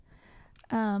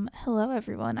Hello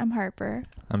everyone, I'm Harper.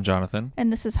 I'm Jonathan.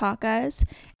 And this is Hawkeyes.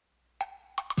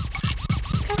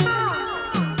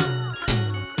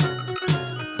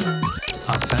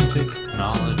 Authentic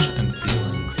knowledge and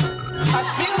feelings. I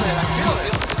feel it.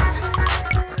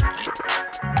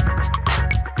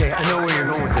 Okay, I know where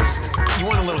you're going with this. You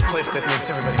want a little clip that makes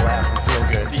everybody laugh and feel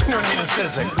good. You know what I mean? Instead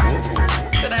it's like, whoa.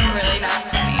 But I'm really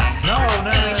not funny. No.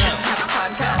 And we shouldn't have a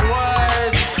podcast. What?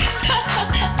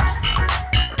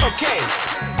 Okay.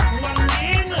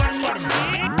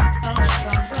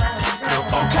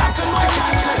 Oh, Captain, my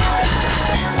Captain.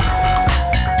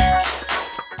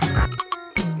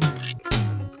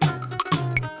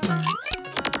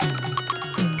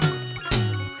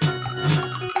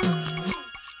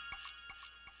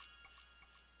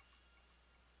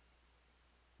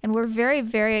 And we're very,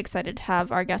 very excited to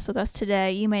have our guest with us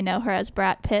today. You may know her as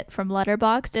Brat Pitt from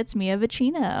Letterboxd. It's Mia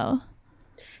Vicino.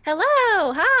 Hello,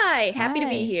 hi, happy to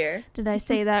Hi. be here. Did I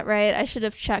say that right? I should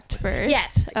have checked first.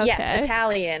 Yes, Okay. yes,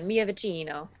 Italian, Mia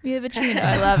Vicino. Mia Vicino,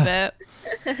 I love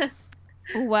it.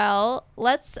 Well,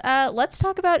 let's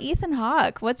talk about Ethan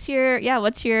Hawke. What's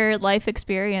your life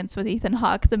experience with Ethan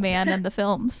Hawke, the man and the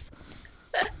films?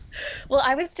 Well,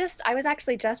 I was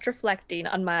actually just reflecting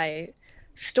on my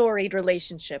storied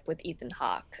relationship with Ethan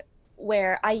Hawke,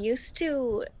 where I used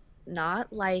to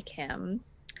not like him,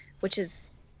 which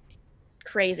is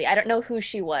crazy. I don't know who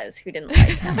she was who didn't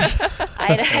like him.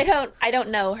 I don't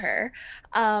know her.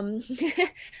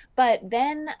 But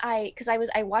then I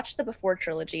watched the Before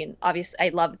trilogy, and obviously I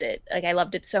loved it. Like, I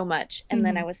loved it so much. And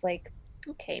then I was like,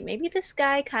 okay, maybe this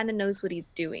guy kind of knows what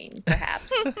he's doing,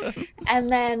 perhaps.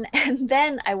 and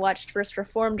then I watched First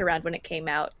Reformed around when it came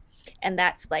out, and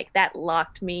that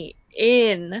locked me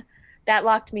in.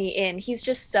 He's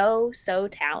just so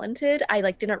talented.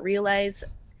 I didn't realize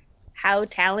how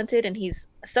talented, and he's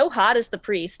so hot as the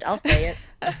priest, I'll say it.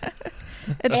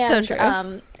 It's so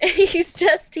true.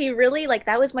 He really,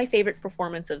 that was my favorite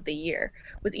performance of the year,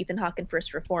 was Ethan Hawke in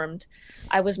First Reformed.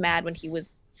 I was mad when he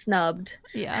was snubbed.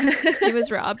 Yeah, he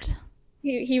was robbed.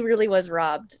 He really was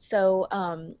robbed. So,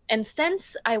 and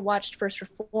since I watched First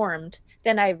Reformed,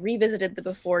 then I revisited the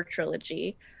Before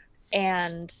trilogy,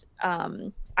 and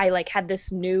I had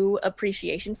this new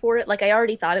appreciation for it. I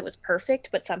already thought it was perfect,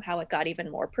 but somehow it got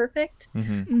even more perfect.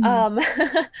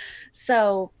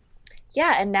 So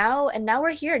yeah, and now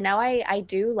we're here. Now I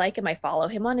do like him. I follow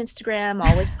him on Instagram,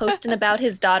 always posting about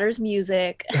his daughter's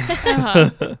music.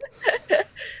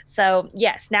 So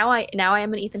yes, now I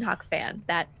am an Ethan Hawke fan.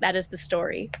 That is the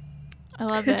story. I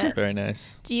love it. Very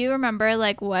nice. Do you remember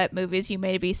what movies you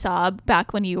maybe saw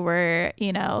back when you were,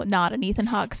 not an Ethan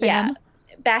Hawke fan? Yeah.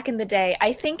 Back in the day,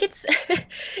 I think it's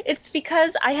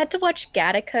because I had to watch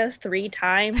Gattaca 3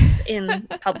 times in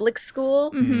public school.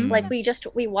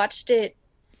 We watched it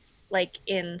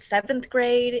in 7th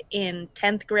grade, in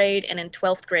 10th grade, and in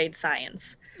 12th grade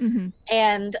science.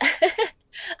 And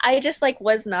I just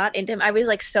was not into him. I was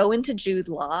so into Jude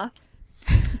Law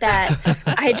that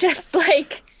I just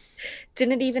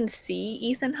didn't even see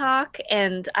Ethan Hawke,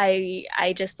 and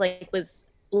I just was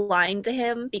blind to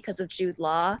him because of Jude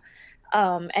Law.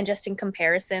 And just in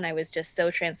comparison, I was just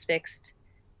so transfixed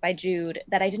by Jude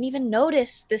that I didn't even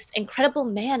notice this incredible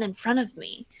man in front of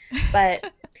me. But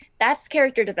that's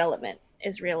character development,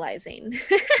 is realizing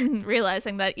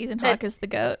that Ethan Hawke is the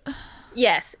GOAT.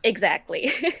 Yes,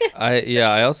 exactly.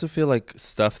 I also feel like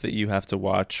stuff that you have to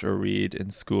watch or read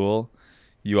in school,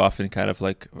 you often kind of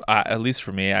at least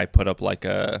for me, I put up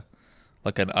an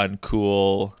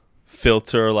uncool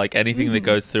filter, anything that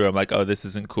goes through, I'm like, oh, this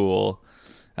isn't cool.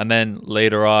 And then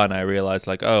later on, I realized,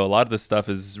 oh, a lot of this stuff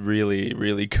is really,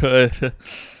 really good.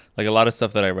 A lot of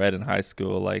stuff that I read in high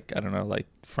school, I don't know,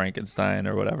 Frankenstein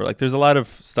or whatever. There's a lot of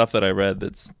stuff that I read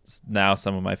that's now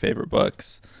some of my favorite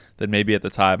books that maybe at the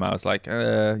time I was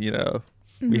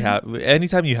we have,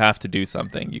 anytime you have to do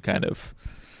something, you kind of,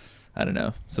 I don't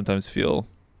know, sometimes feel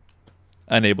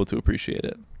unable to appreciate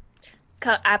it.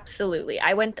 Absolutely.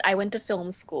 I went to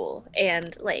film school,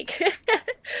 and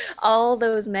all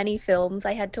those many films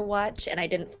I had to watch, and I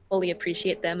didn't fully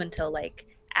appreciate them until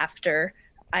after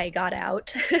I got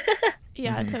out.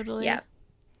 Yeah, totally. Yeah.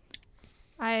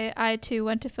 I too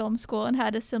went to film school and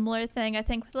had a similar thing. I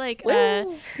think with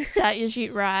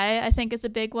Satyajit Ray, I think is a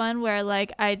big one, where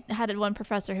I had one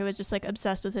professor who was just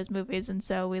obsessed with his movies, and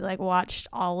so we watched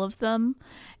all of them,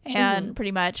 and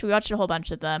pretty much we watched a whole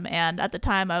bunch of them. And at the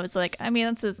time I was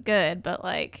this is good, but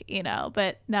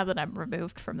but now that I'm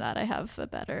removed from that, I have a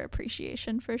better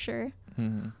appreciation for sure.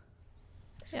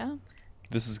 Yeah.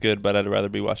 This is good, but I'd rather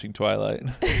be watching Twilight.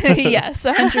 Yes,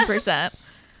 100%.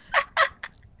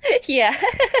 Yeah.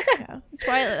 Yeah.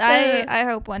 Twilight. I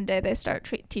hope one day they start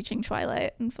teaching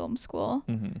Twilight in film school.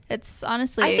 It's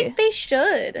honestly, I think they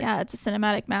should. yeah, it's a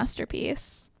cinematic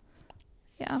masterpiece.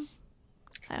 Yeah.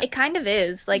 It kind of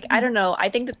is. Like, I don't know. I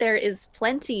think that there is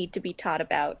plenty to be taught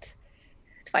about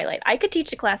Twilight. I could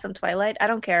teach a class on Twilight. I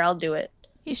don't care. I'll do it.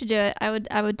 You should do it. I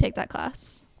would take that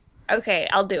class. Okay,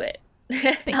 I'll do it.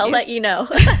 I'll you. let you know.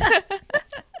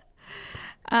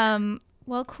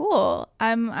 Well, cool.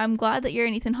 I'm glad that you're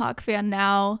an Ethan Hawke fan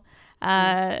now.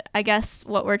 I guess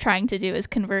what we're trying to do is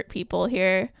convert people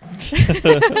here.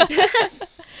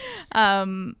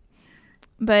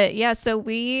 But yeah, so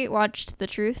we watched The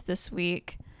Truth this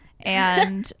week,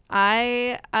 and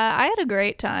I had a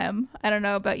great time. I don't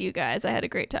know about you guys. I had a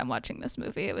great time watching this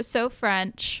movie. It was so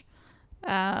French.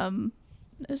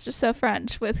 It was just so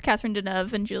French with Catherine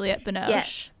Deneuve and Juliette Binoche.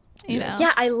 Yes. You know?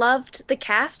 Yeah, I loved the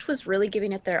cast was really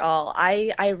giving it their all.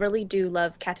 I really do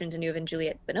love Catherine Deneuve and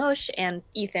Juliette Binoche and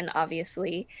Ethan,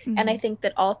 obviously. And I think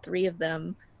that all three of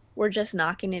them were just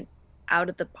knocking it out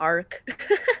of the park.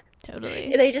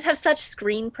 Totally. They just have such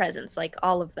screen presence, like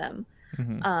all of them.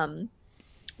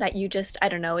 That you just, I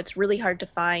don't know, it's really hard to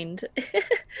find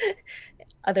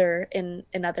other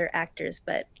actors,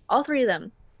 but all three of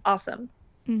them, awesome.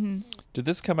 Did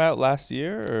this come out last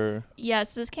year or? Yeah,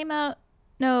 so this came out.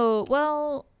 No,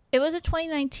 well, it was a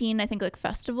 2019, I think, like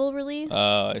festival release.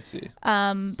 Oh, I see.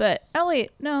 But oh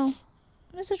wait, no,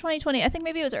 it was a 2020. I think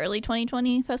maybe it was early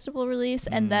 2020 festival release,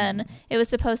 and then it was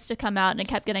supposed to come out, and it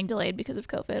kept getting delayed because of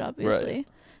COVID, obviously. Right.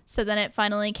 So then it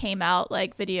finally came out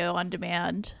like video on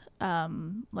demand,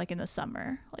 like in the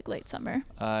summer, like late summer.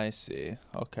 I see.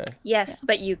 Okay. Yes,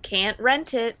 but you can't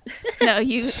rent it. No,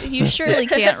 you surely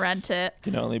can't rent it.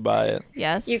 You can only buy it.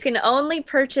 Yes. You can only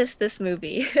purchase this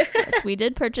movie. Yes, we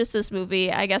did purchase this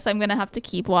movie. I guess I'm gonna have to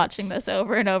keep watching this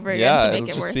over and over again to make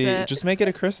it worth it. Just make it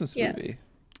a Christmas Yeah. movie.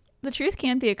 The Truth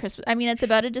can be a Christmas. I mean, it's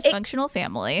about a dysfunctional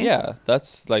family. Yeah,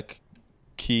 that's like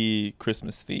key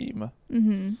Christmas theme.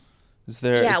 Mm-hmm. Is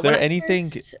there Yeah, when I anything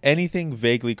first- anything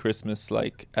vaguely Christmas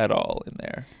like at all in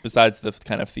there besides the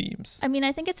kind of themes? I mean,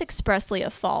 I think it's expressly a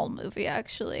fall movie,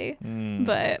 actually.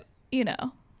 But you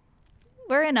know,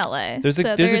 we're in LA. There's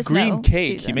so a there is green no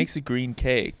cake. He season. makes a green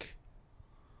cake.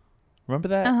 Remember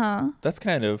that? That's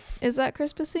kind of. Is that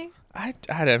Christmassy?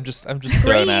 I'm just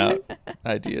throwing out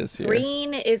ideas here.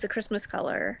 Green is a Christmas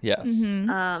color. Yes.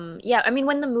 Yeah, I mean,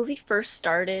 when the movie first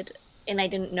started and I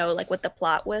didn't know like what the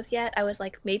plot was yet, I was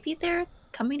like, maybe they're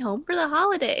coming home for the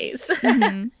holidays.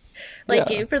 Like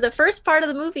Yeah. for the first part of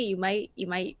the movie,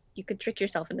 you could trick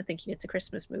yourself into thinking it's a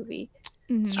Christmas movie.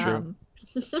 It's true.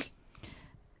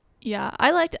 Yeah, I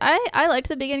liked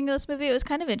the beginning of this movie. It was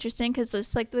kind of interesting because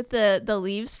it's like with the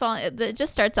leaves falling. It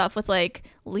just starts off with like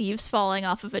leaves falling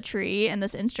off of a tree and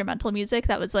this instrumental music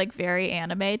that was like very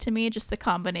anime to me. Just the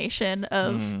combination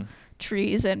of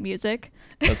trees and music.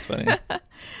 That's funny.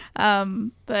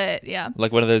 But yeah,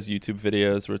 Like one of those YouTube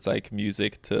videos where it's like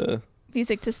music to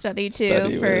music to study to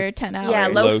Study for with. 10 hours. Yeah,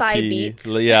 lo-fi low-key- beats.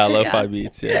 Yeah, lo-fi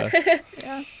beats. Yeah.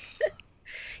 Yeah.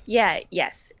 Yeah,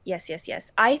 yes.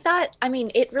 I thought, I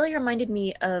mean, it really reminded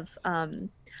me of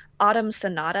Autumn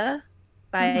Sonata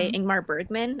by Ingmar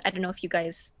Bergman. I don't know if you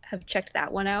guys have checked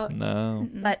that one out. No.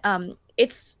 But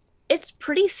it's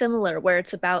pretty similar where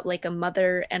it's about like a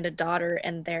mother and a daughter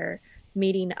and they're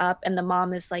meeting up and the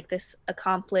mom is like this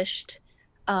accomplished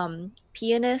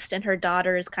pianist and her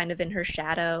daughter is kind of in her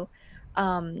shadow.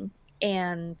 And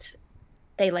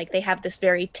they have this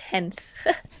very tense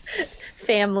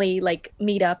family like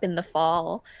meet up in the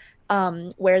fall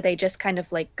where they just kind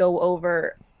of like go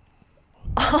over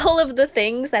all of the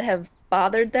things that have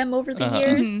bothered them over the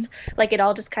years. Like it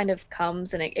all just kind of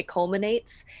comes and it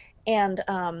culminates. And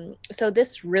so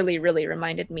this really, really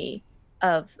reminded me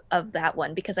of that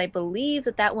one because I believe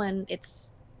that one,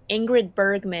 it's Ingrid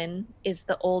Bergman is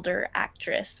the older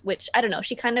actress, which I don't know.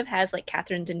 She kind of has like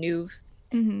Catherine Deneuve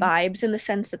vibes in the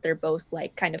sense that they're both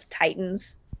like kind of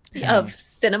titans of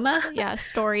cinema. Yeah,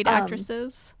 storied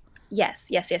actresses. Yes.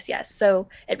 So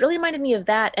it really reminded me of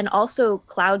that, and also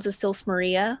Clouds of Sils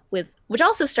Maria, which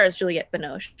also stars Juliette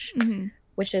Binoche,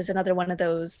 which is another one of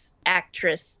those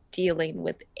actress dealing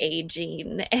with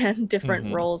aging and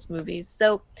different roles movies.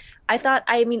 So I thought,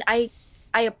 I mean, I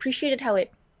appreciated how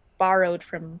it borrowed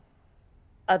from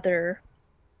other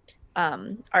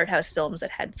art house films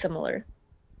that had similar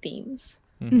themes.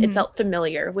 It felt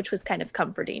familiar, which was kind of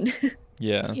comforting.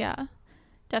 Yeah,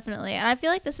 definitely. And I feel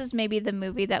like this is maybe the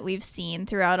movie that we've seen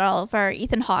throughout all of our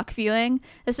Ethan Hawke viewing.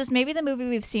 This is maybe the movie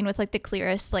we've seen with like the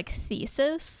clearest like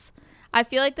thesis. I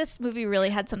feel like this movie really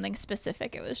had something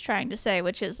specific it was trying to say,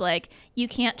 which is like, you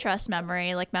can't trust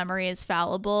memory. Like, memory is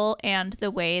fallible, and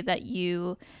the way that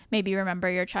you maybe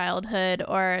remember your childhood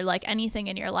or like anything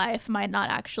in your life might not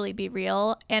actually be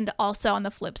real. And also on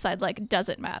the flip side, like, does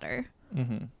it matter?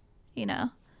 Mm-hmm. You know?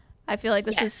 I feel like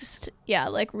this was just,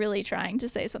 like really trying to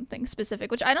say something specific,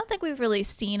 which I don't think we've really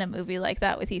seen a movie like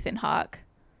that with Ethan Hawke.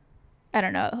 I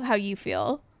don't know how you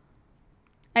feel.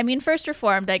 I mean, First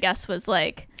Reformed, I guess, was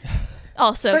like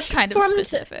also First kind of Reformed,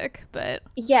 specific, but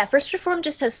yeah, First Reformed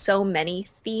just has so many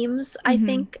themes, I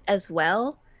think, as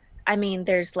well. I mean,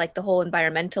 there's like the whole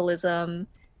environmentalism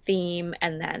theme,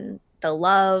 and then the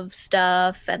love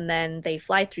stuff, and then they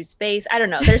fly through space. I don't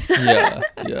know. There's Yeah.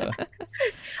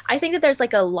 I think that there's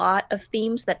like a lot of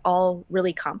themes that all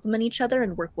really complement each other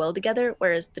and work well together,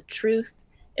 whereas the truth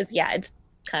is, it's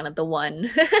kind of the one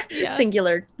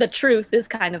singular. The truth is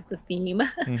kind of the theme,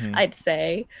 I'd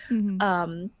say.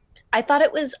 I thought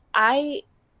it was, I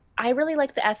really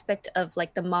like the aspect of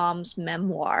like the mom's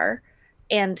memoir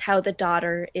and how the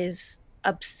daughter is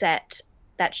upset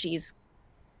that she's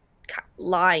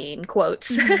lying,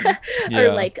 quotes,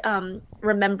 or like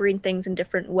remembering things in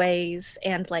different ways.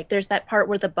 And like there's that part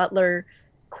where the butler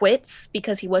quits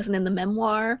because he wasn't in the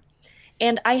memoir.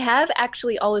 And I have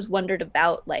actually always wondered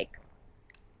about like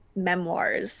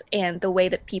memoirs and the way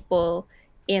that people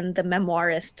in the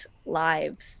memoirist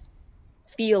lives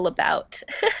feel about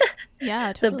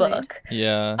the book.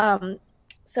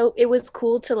 So it was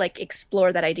cool to like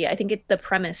explore that idea. I think the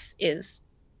premise is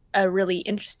a really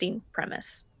interesting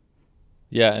premise.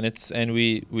 Yeah, and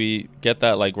we get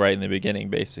that like right in the beginning,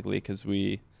 basically, because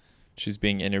she's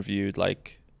being interviewed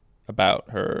like about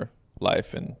her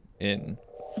life and in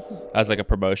as like a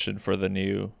promotion for the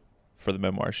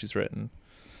memoir she's written,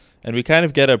 and we kind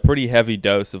of get a pretty heavy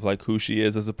dose of like who she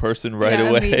is as a person right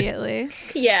away. Immediately.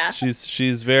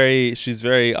 She's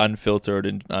very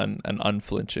unfiltered and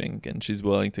unflinching, and she's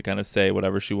willing to kind of say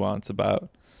whatever she wants about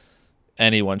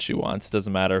anyone she wants.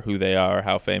 Doesn't matter who they are or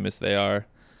how famous they are.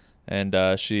 And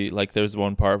she like there's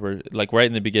one part where like right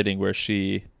in the beginning where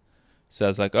she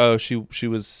says like, oh, she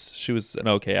was an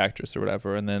okay actress or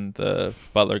whatever, and then the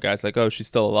butler guy's like, oh, she's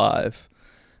still alive,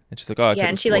 and she's like, oh, I could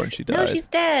have sworn she died. No, she's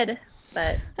dead.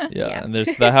 But and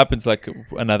that happens like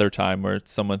another time where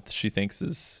someone she thinks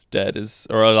is dead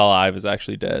or alive is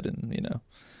actually dead, and you know,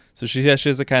 so she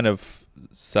has a kind of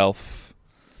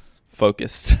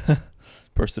self-focused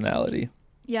personality.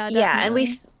 And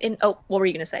what were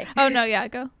you gonna say? Oh no,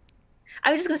 go.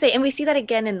 I was just gonna say, and we see that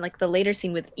again in like the later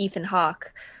scene with Ethan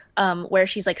Hawke, where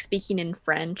she's like speaking in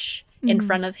French in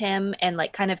front of him and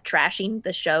like kind of trashing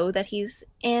the show that he's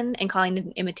in and calling it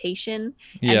an imitation.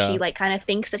 And she like kind of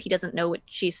thinks that he doesn't know what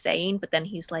she's saying, but then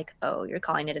he's like, oh, you're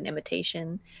calling it an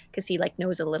imitation, because he like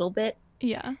knows a little bit.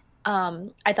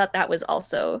 I thought that was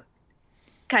also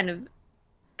kind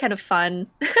of fun.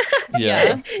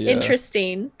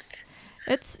 Interesting.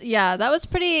 It's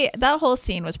that whole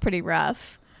scene was pretty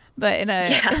rough, but in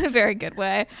a very good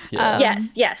way.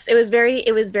 Yes, it was very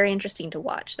interesting to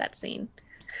watch that scene.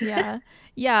 One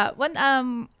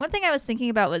thing I was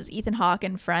thinking about was Ethan Hawke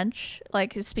in French,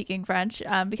 like his speaking French,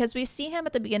 because we see him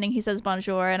at the beginning, he says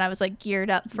bonjour, and I was like geared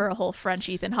up for a whole French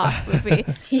Ethan Hawke movie.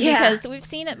 Because we've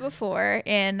seen it before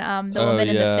in The Woman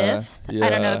in the Fifth. I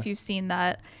don't know if you've seen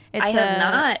that. It's I have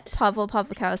not. Pavel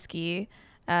Pawlikowski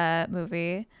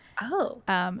movie.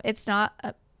 It's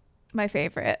not my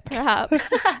favorite, perhaps.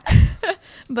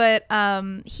 But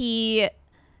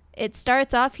it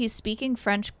starts off, he's speaking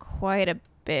French quite a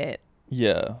bit.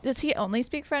 Does he only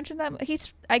speak French in that?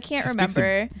 I can't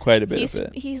remember. Quite a bit of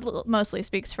it. He mostly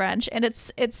speaks French, and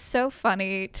it's so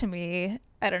funny to me.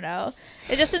 I don't know.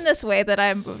 It's just in this way that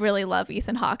I really love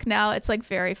Ethan Hawke now. It's like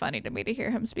very funny to me to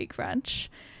hear him speak French.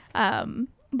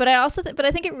 But I also, but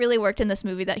I think it really worked in this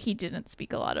movie that he didn't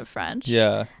speak a lot of French.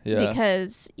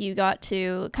 Because you got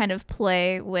to kind of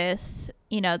play with,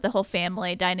 you know, the whole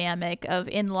family dynamic of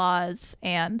in-laws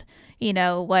and, you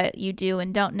know, what you do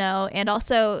and don't know. And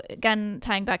also, again,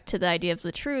 tying back to the idea of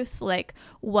the truth, like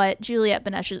what Juliette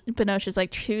Binoche is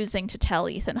like choosing to tell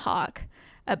Ethan Hawke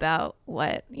about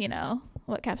what, you know,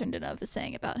 what Catherine Deneuve is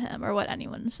saying about him or what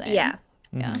anyone is saying.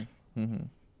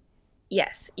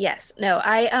 Yes. No,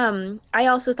 I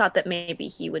also thought that maybe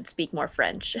he would speak more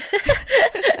French.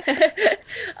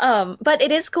 But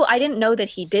it is cool. I didn't know that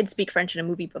he did speak French in a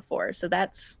movie before, so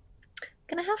that's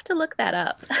gonna have to look that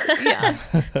up. I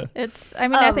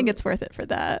think it's worth it for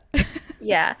that.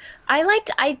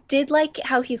 I did like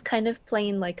how he's kind of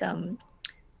playing like a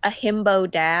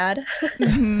himbo dad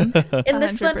in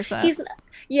this 100%. One.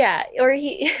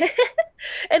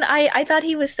 And I thought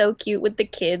he was so cute with the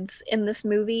kids in this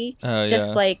movie. Just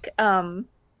Yeah. like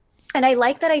and I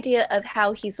like that idea of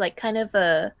how he's like kind of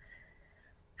a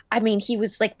I mean, he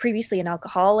was like previously an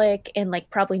alcoholic and like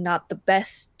probably not the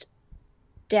best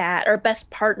dad or best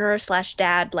partner slash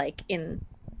dad like in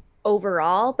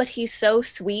overall, but he's so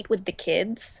sweet with the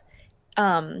kids.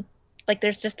 Like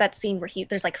there's just that scene where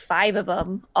there's like 5 of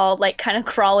them all like kind of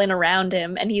crawling around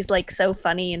him and he's like so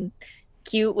funny and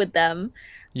cute with them.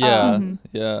 Yeah. Mhm.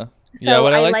 Yeah. So Yeah,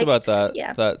 what I I liked about liked-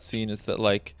 yeah. that scene is that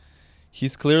like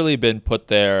he's clearly been put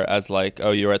there as like,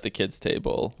 oh, you're at the kids'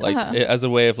 table, like as a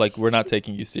way of like, we're not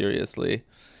taking you seriously.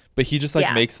 But he just like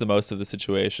Yeah. makes the most of the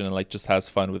situation and like just has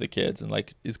fun with the kids and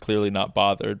like is clearly not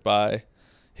bothered by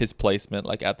his placement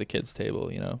like at the kids'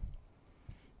 table, you know.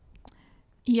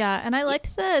 Yeah, and I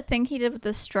liked the thing he did with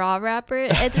the straw wrapper.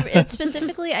 It's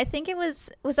specifically, I think it was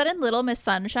that in Little Miss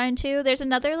Sunshine too? There's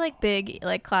another like big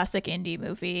like classic indie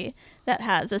movie that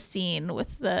has a scene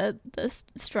with the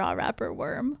straw wrapper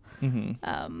worm.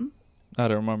 I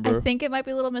don't remember. I think it might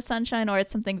be Little Miss Sunshine or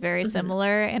it's something very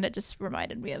similar, and it just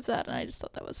reminded me of that, and I just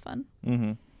thought that was fun.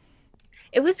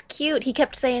 It was cute. He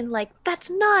kept saying like,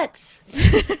 "That's nuts."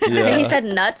 And he Yeah. said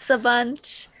nuts a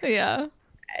bunch. Yeah.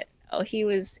 Oh, he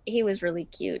was really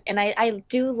cute. And I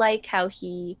do like how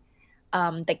he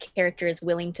the character is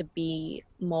willing to be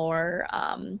more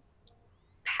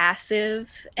passive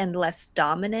and less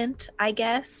dominant, I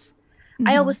guess.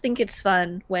 I always think it's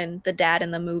fun when the dad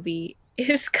in the movie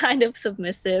is kind of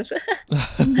submissive.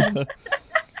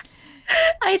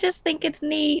 I just think it's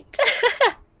neat.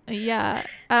 Yeah.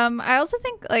 I also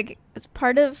think like it's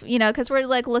part of, you know, because we're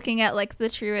like looking at like the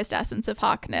truest essence of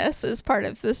Hawkness as part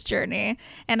of this journey.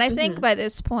 And I think by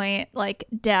this point, like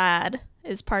dad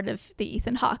is part of the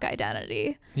Ethan Hawke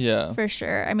identity Yeah. for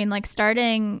sure. I mean, like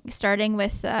starting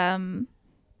with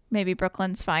maybe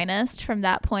Brooklyn's Finest, from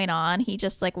that point on, he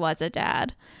just like was a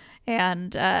dad.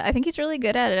 And I think he's really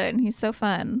good at it and he's so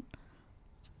fun.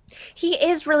 He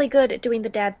is really good at doing the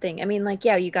dad thing. I mean, like,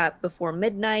 yeah, you got Before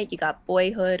Midnight, you got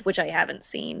Boyhood, which I haven't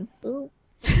seen. Ooh.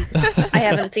 I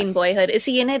haven't seen Boyhood. Is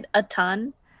he in it a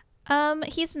ton?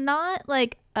 He's not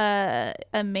like a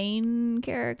main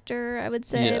character, I would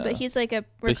say, Yeah. but he's like a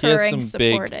But he has recurring some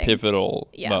big supporting. pivotal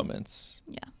Yeah. moments.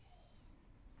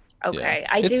 Okay, Yeah.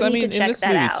 I do It's, need mean, to in check this that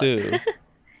movie out. too.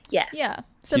 Yes. Yeah,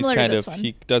 He's similar to kind this of one.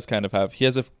 he does kind of have he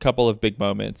has a couple of big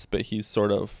moments, but he's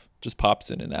sort of just pops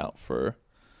in and out for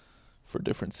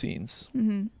different scenes.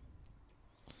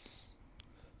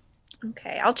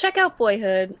 Okay, I'll check out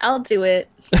Boyhood. I'll do it.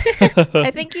 I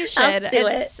think you I'll should. do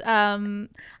It's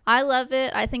I love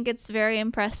it. I think it's very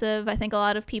impressive. I think a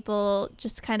lot of people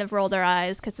just kind of roll their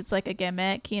eyes because it's like a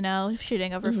gimmick, you know,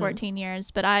 shooting over 14 years.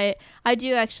 But I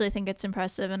do actually think it's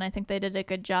impressive, and I think they did a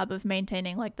good job of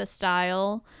maintaining like the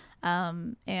style,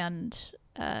 and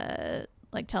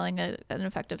like telling an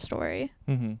effective story.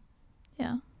 Mm-hmm.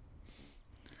 Yeah.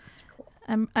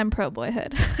 I'm pro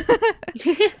Boyhood.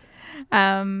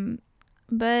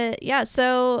 But yeah,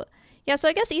 so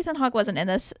I guess Ethan Hawke wasn't in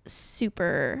this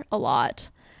super a lot.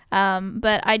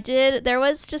 But there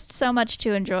was just so much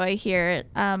to enjoy here.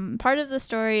 Part of the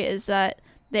story is that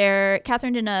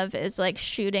Catherine Deneuve is like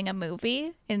shooting a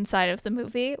movie inside of the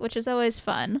movie, which is always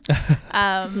fun.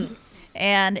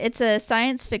 And it's a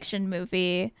science fiction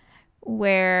movie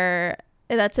where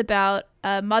that's about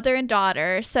a mother and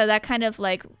daughter. So that kind of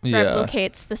like Yeah.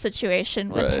 replicates the situation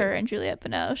with Right. her and Juliette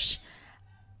Binoche.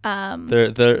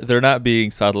 They're not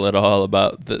being subtle at all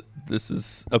about that. This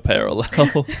is a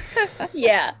parallel.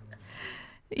 Yeah.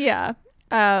 Yeah.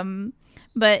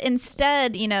 But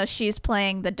instead, you know, she's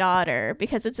playing the daughter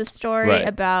because it's a story Right.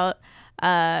 about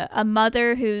a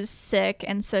mother who's sick,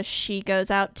 and so she goes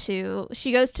to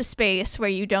space where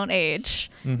you don't age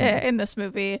in this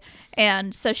movie,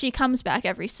 and so she comes back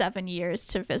every 7 years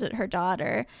to visit her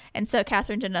daughter, and so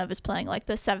Catherine Deneuve is playing like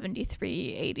the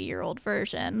 73, 80-year-old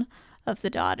version of the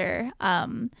daughter,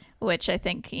 which I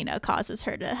think, you know, causes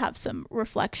her to have some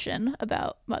reflection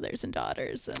about mothers and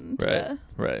daughters, and Right.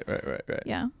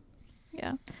 yeah.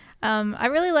 I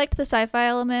really liked the sci-fi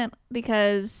element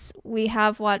because we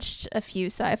have watched a few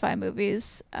sci-fi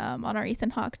movies on our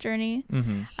Ethan Hawke journey.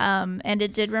 And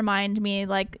it did remind me,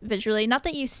 like, visually, not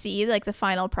that you see like the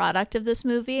final product of this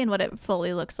movie and what it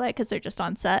fully looks like because they're just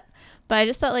on set, but I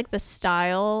just thought like the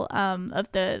style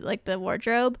of the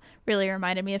wardrobe really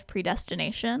reminded me of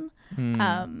Predestination.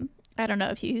 I don't know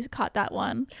if you caught that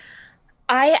one.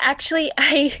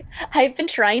 I've been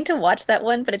trying to watch that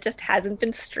one, but it just hasn't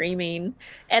been streaming.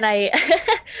 And I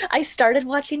I started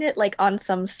watching it like on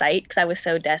some site because I was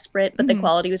so desperate, but the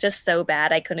quality was just so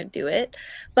bad I couldn't do it.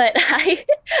 But I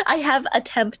have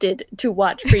attempted to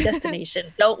watch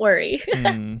Predestination. Don't worry.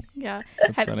 Yeah,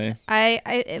 That's funny.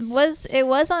 it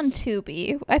was on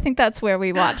Tubi. I think that's where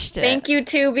we watched it. Thank you,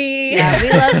 Tubi. Yeah, we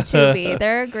love Tubi.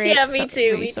 They're a great Yeah, me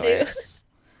too, me too. resource.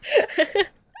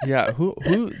 Yeah, who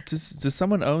does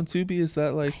someone own Tubi? Is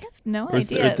that like? I have no Or is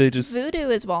idea. there- they just- Voodoo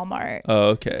is Walmart, Oh,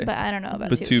 okay. but I don't know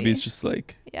about But Tubi. Tubi's just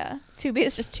like, Yeah, Tubi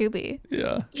is just Tubi.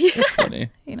 yeah, Yeah. that's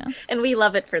funny. You know, And we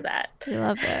love it for that. we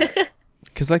love it.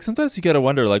 Because like sometimes you gotta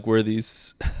wonder like where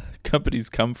these companies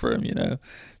come from. You know,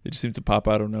 they just seem to pop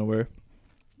out of nowhere.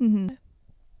 Mm-hmm.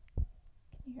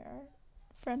 You hear our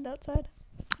friend outside?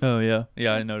 Oh yeah,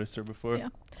 yeah. I noticed her before. Yeah.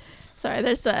 Sorry,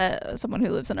 there's someone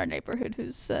who lives in our neighborhood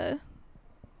who's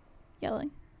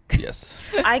yelling. Yes.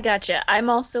 I gotcha. I'm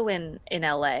also in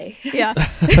LA. Yeah,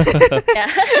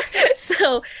 Yeah.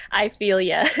 So I feel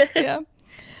ya. yeah,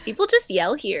 People just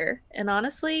yell here, and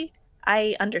honestly,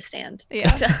 I understand.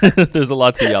 yeah. There's a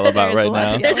lot to yell about There's a right lot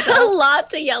now. to yell There's a lot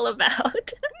to yell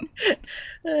about.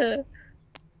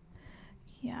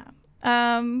 Yeah.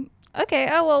 Okay.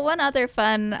 Oh well, one other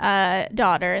fun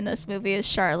daughter in this movie is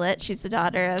Charlotte. She's the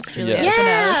daughter of Julia Yes.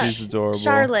 Yeah. Binoche. She's adorable.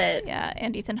 Charlotte. Yeah,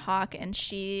 and Ethan Hawke, and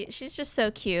she's just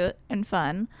so cute and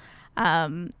fun.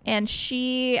 And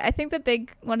I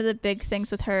think one of the big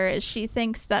things with her is she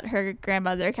thinks that her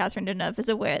grandmother Catherine Deneuve is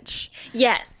a witch.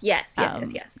 Yes.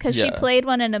 Because she Yeah. played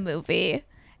one in a movie.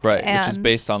 Right, which is And-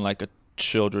 based on like a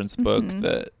children's book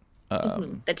that.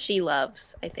 That she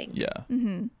loves, I think. Yeah.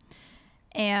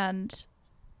 And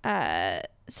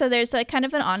so there's like kind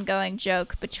of an ongoing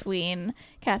joke between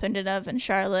Catherine Deneuve and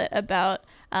Charlotte about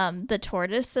the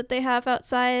tortoise that they have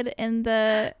outside in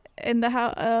the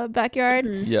backyard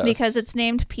Yes. because it's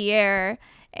named Pierre.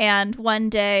 And one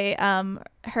day,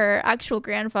 her actual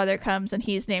grandfather comes and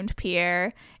he's named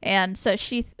Pierre, and so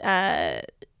she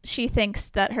thinks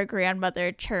that her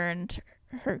grandmother turned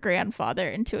her grandfather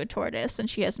into a tortoise, and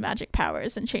she has magic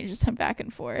powers and changes him back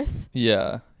and forth.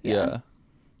 Yeah. Yeah. Yeah.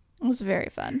 It was very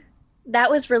fun.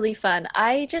 That was really fun.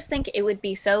 I just think it would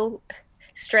be so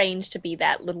strange to be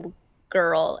that little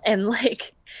girl and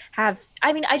like I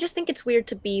just think it's weird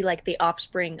to be like the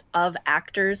offspring of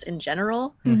actors in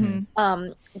general.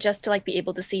 Just to like be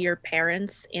able to see your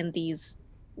parents in these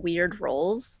weird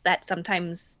roles that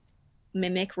sometimes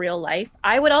mimic real life.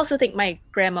 I would also think my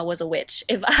grandma was a witch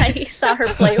if I saw her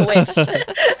play a witch.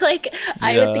 Like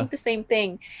I would Yeah. think the same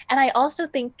thing. And I also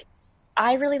think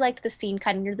I really liked the scene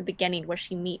kind of near the beginning where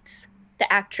she meets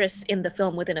the actress in the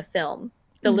film within a film,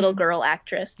 the little girl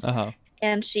actress. Uh-huh.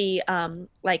 And she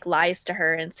like lies to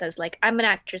her and says like, I'm an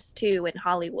actress too in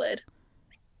Hollywood.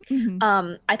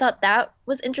 I thought that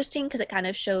was interesting because it kind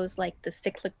of shows like the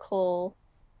cyclical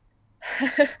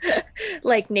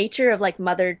like nature of like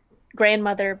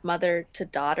grandmother, mother to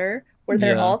daughter, where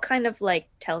they're Yeah. all kind of like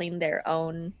telling their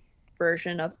own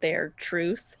version of their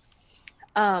truth.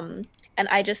 And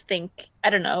I just think, I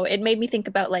don't know, it made me think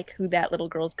about like who that little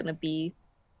girl's gonna be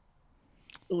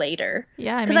later.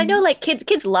 Yeah, Because I know like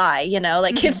kids lie, you know,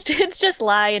 like kids just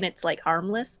lie and it's like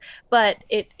harmless. But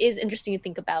it is interesting to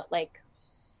think about like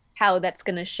how that's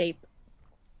gonna shape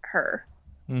her.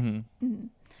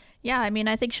 Yeah, I mean,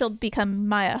 I think she'll become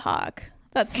Maya Hawke.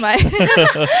 That's my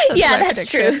Yeah, my that's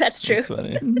true. prediction. That's true. That's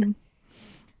funny.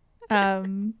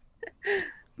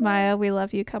 Maya, we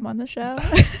love you. Come on the show.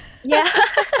 Yeah.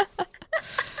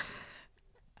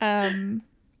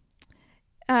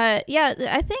 Yeah,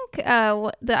 I think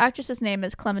the actress's name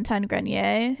is Clementine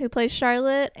Grenier, who plays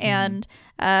Charlotte, and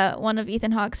one of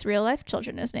Ethan Hawke's real life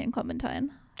children is named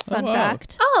Clementine. Fun wow.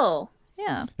 fact. Oh.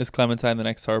 Yeah. Is Clementine the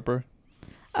next Harper?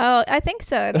 Oh, I think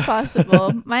so. It's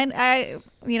possible. Mine, I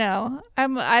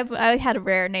had a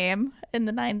rare name in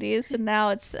the 90s, and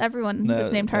now everyone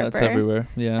is named Harper. It's everywhere.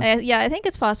 Yeah. I think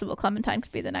it's possible Clementine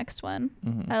could be the next one.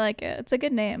 I like it. It's a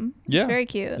good name. Yeah. It's very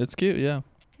cute. It's cute. Yeah.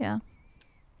 Yeah.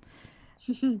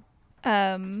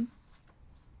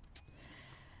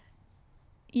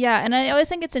 Yeah, and I always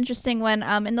think it's interesting when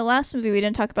in the last movie we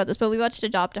didn't talk about this, but we watched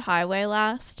Adopt a Highway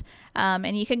last,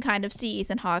 and you can kind of see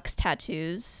Ethan Hawke's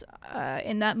tattoos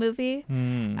in that movie.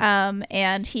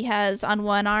 And he has on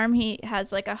one arm he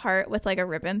has like a heart with like a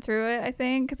ribbon through it, I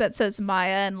think, that says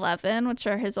Maya and Levin, which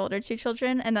are his older two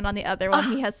children, and then on the other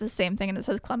one he has the same thing and it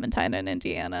says Clementine and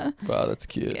Indiana. Wow, that's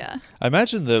cute. Yeah. I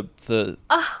imagine the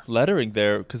lettering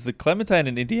there, because the Clementine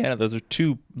and Indiana, those are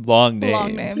two long names.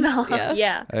 Long names. Yeah.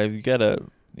 Yeah. You gotta,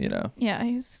 you know, Yeah,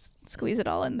 he's squeeze it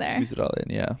all in there. squeeze it all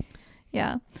in. Yeah.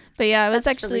 Yeah. But yeah, I was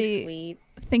That's actually really sweet.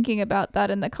 thinking about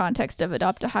that in the context of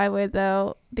Adopt a Highway,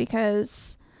 though,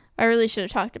 because I really should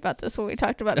have talked about this when we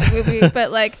talked about the movie.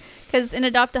 But like, because in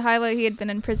Adopt a Highway, he had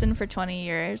been in prison for 20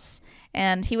 years.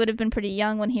 And he would have been pretty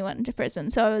young when he went into prison.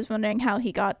 So I was wondering how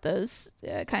he got those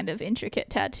kind of intricate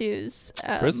tattoos.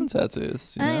 Prison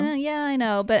tattoos, you know? I know, yeah, I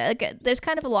know. But there's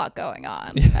kind of a lot going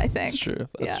on, I think. That's true.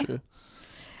 That's true.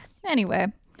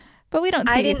 Anyway, but we don't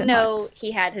see I didn't Ethan know Hawke's.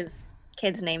 he had his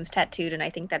kids' names tattooed, and I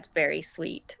think that's very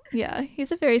sweet. Yeah,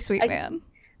 he's a very sweet man.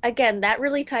 Again, that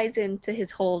really ties into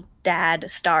his whole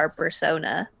dad star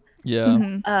persona, Yeah.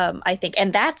 Mm-hmm. I think.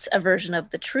 And that's a version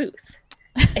of the truth.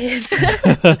 Is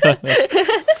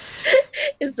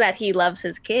is that he loves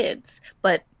his kids,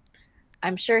 but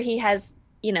I'm sure he has,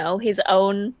 his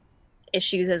own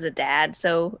issues as a dad.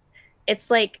 So it's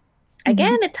like,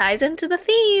 again, it ties into the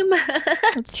theme.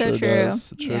 It's so Sure true.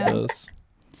 does. It sure Yeah. does.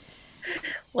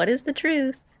 What is the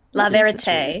truth? La What is the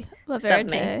verite. truth? La some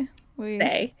may verite. Oui.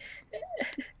 say.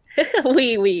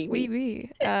 Oui. Oui, oui.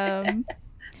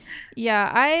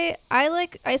 Yeah,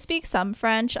 I speak some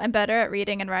French. I'm better at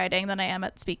reading and writing than I am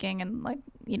at speaking and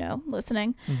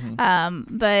listening.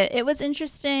 But it was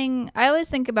interesting. I always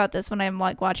think about this when I'm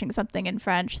like watching something in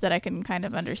French that I can kind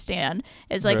of understand.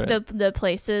 Is like Right. the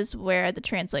places where the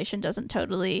translation doesn't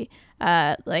totally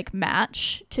like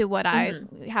match to what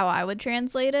how I would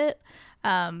translate it.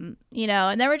 And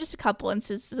there were just a couple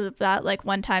instances of that. Like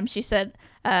one time she said,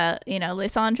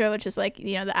 Lysandra, which is like,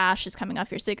 the ash is coming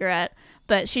off your cigarette,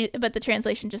 but the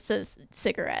translation just says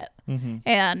cigarette.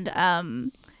 And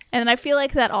I feel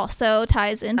like that also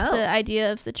ties into the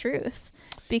idea of the truth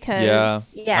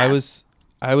because Yeah.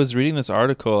 I was reading this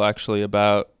article actually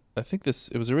about, I think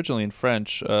it was originally in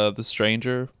French, The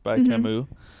Stranger by Camus.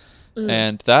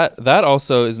 And that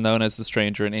also is known as The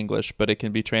Stranger in English, but it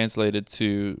can be translated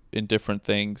in different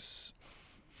things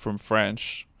from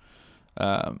French,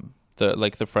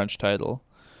 the French title.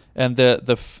 And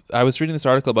I was reading this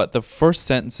article about the first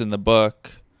sentence in the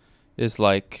book is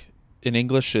like, in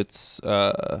English it's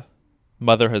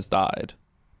mother has died,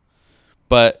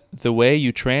 but the way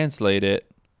you translate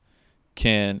it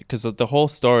because the whole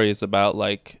story is about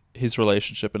like his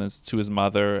relationship to his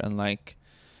mother and like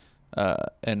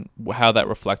and how that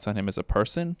reflects on him as a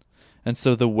person. And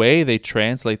so the way they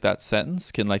translate that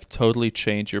sentence can like totally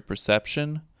change your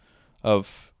perception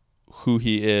of who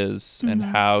he is and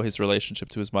how his relationship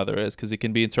to his mother is, because it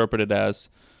can be interpreted as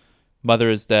mother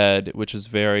is dead, which is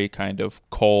very kind of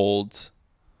cold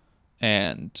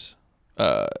and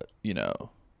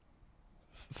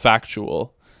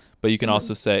factual. But you can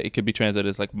also say it could be translated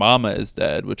as like mama is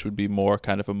dead, which would be more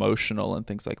kind of emotional and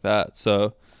things like that.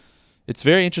 So it's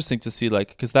very interesting to see, like,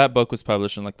 because that book was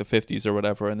published in like the 50s or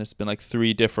whatever, and there's been like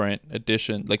three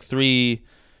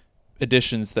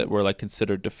editions that were like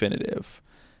considered definitive,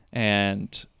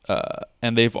 and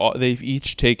they've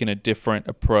each taken a different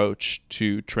approach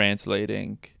to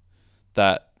translating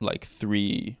that like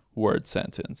 3-word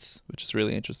sentence, which is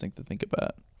really interesting to think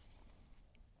about.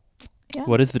 Yeah.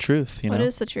 What is the truth? What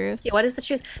is the truth? Yeah, what is the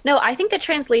truth? No, I think the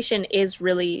translation is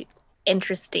really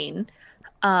interesting.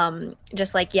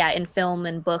 Just like, in film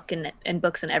and book and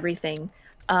books and everything.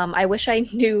 I wish I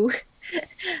knew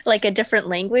like a different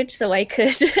language so I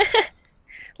could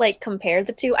like compare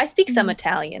the two. I speak some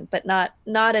Italian, but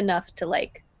not enough to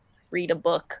like read a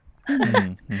book.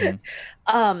 But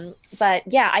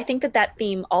yeah, I think that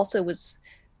theme also was,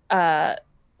 I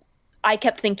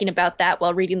kept thinking about that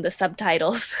while reading the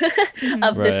subtitles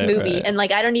of this movie. Right. And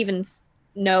like, I don't even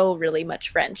know really much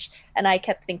French. And I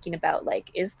kept thinking about like,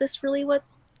 is this really what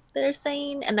they're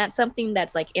saying? And that's something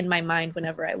that's like in my mind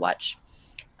whenever I watch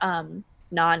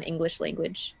non-English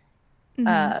language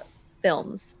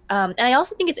films. And I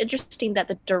also think it's interesting that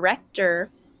the director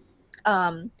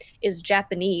is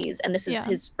Japanese, and this is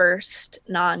his first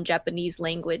non-Japanese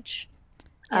language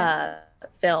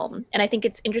film. And I think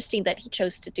it's interesting that he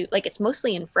chose to do, like, it's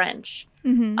mostly in French.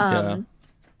 And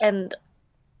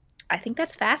I think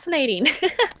that's fascinating.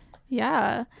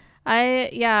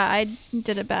 I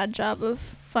did a bad job of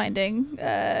finding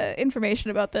information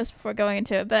about this before going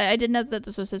into it, but I did know that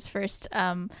this was his first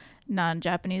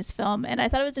non-Japanese film, and I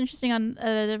thought it was interesting.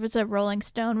 There was a Rolling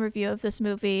Stone review of this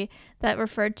movie that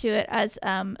referred to it as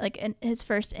his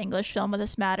first English film with a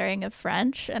smattering of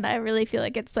French, and I really feel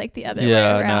like it's like the other way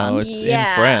around. No, it's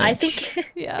in French. I think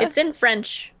it's in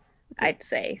French, I'd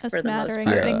say, a for the most smattering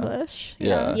part. of English.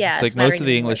 Yeah, it's like smattering most of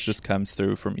the of English English. just comes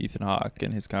through from Ethan Hawke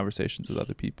and his conversations with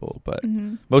other people, but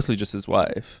mostly just his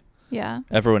wife. Yeah.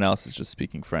 Everyone else is just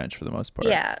speaking French for the most part.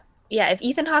 Yeah. If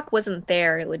Ethan Hawke wasn't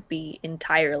there, it would be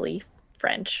entirely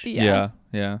French. Yeah.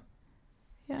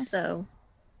 So,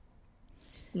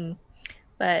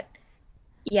 but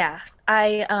Yeah,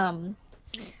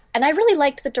 and I really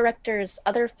liked the director's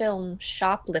other film,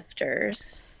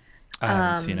 Shoplifters. I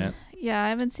haven't seen Um, it. Yeah, I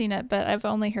haven't seen it, but I've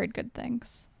only heard good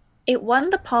things. it won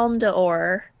the Palme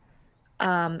d'Or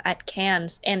at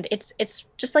Cannes, and it's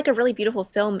just like a really beautiful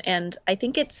film, and I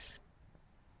think it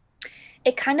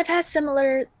kind of has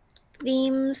similar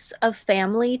themes of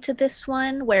family to this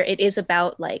one, where it is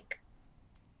about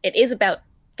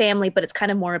family, but it's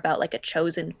kind of more about like a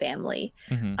chosen family,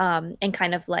 Hmm. and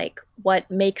kind of like what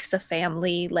makes a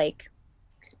family. Like,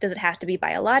 does it have to be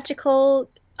biological?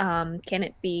 Can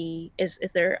it be? Is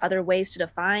there other ways to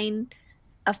define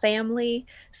a family?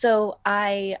 So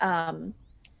I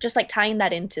just like tying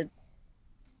that into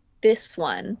this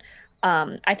one.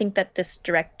 I think that this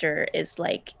director is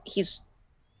like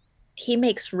he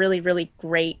makes really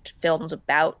great films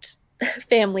about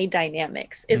family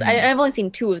dynamics. I've only seen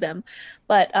two of them,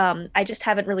 but I just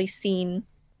haven't really seen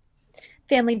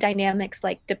family dynamics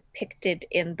like depicted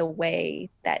in the way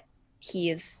that he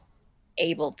is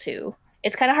able to.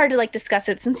 It's kind of hard to like discuss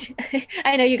it since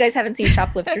I know you guys haven't seen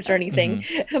Shoplifters or anything,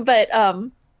 but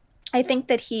I think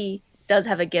that he does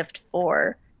have a gift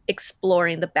for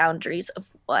exploring the boundaries of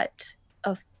what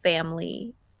a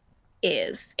family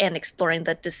is and exploring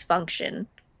the dysfunction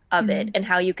of it and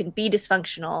how you can be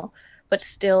dysfunctional but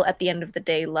still at the end of the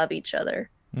day love each other.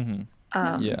 Hmm.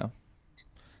 Um, Yeah.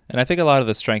 And I think a lot of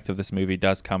the strength of this movie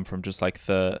does come from just like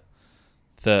the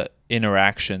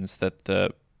interactions that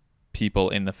the people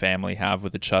in the family have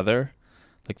with each other.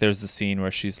 Like there's the scene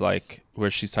where she's talking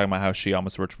about how she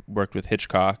almost worked with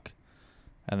Hitchcock,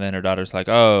 and then her daughter's like,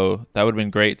 "Oh, that would have been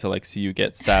great to like see you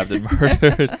get stabbed and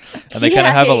murdered," and they kind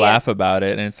of have a laugh about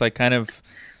it, and it's like kind of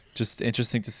just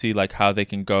interesting to see like how they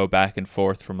can go back and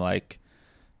forth from like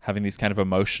having these kind of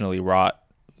emotionally wrought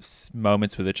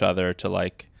moments with each other to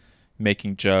like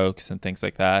making jokes and things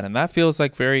like that. And that feels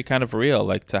like very kind of real,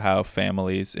 like to how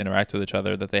families interact with each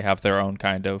other, that they have their own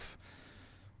kind of,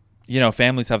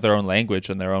 families have their own language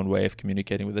and their own way of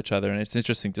communicating with each other. And it's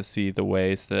interesting to see the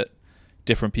ways that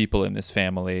different people in this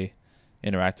family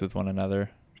interact with one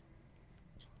another.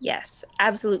 yes,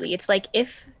 absolutely. It's like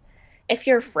if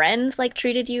your friends like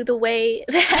treated you the way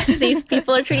that these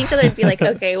people are treating each other, it'd be like,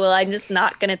 okay, well, I'm just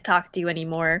not gonna talk to you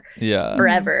anymore Yeah.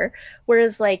 forever.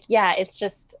 Whereas like, yeah, it's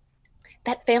just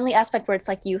that family aspect where it's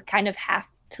like you kind of have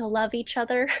to love each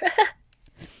other.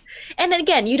 And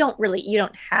again, you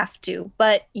don't have to,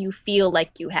 but you feel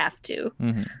like you have to.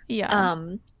 Hmm. Yeah.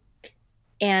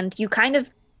 And you kind of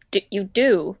you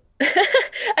do.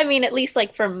 I mean, at least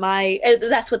like from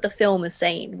that's what the film is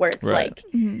saying, where it's Right. like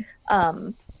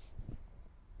Mhm.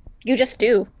 you just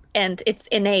do, and it's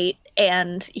innate,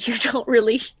 and you don't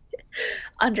really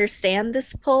understand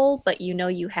this pull, but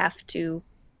you have to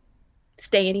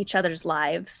stay in each other's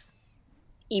lives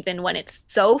even when it's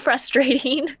so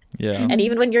frustrating. Yeah. And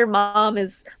even when your mom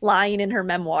is lying in her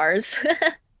memoirs.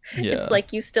 Yeah. It's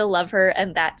like you still love her,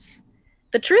 and that's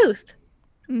the truth.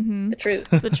 Mhm. The truth.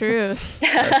 The truth.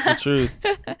 That's the truth.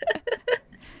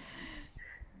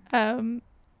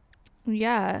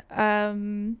 Yeah.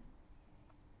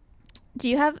 Do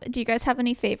you guys have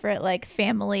any favorite like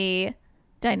family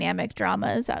dynamic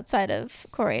dramas outside of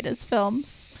Koreeda's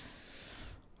films?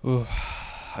 Ooh,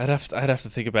 I'd have to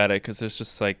think about it because there's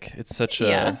just like it's such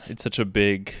a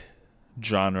big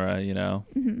genre,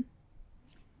 Mm-hmm.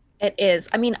 It is.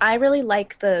 I mean, I really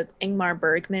like the Ingmar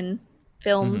Bergman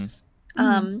films.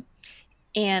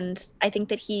 And I think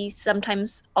that he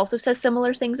sometimes also says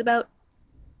similar things about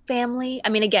family. I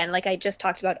mean, again, like I just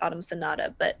talked about Autumn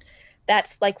Sonata, but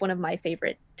that's like one of my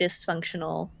favorite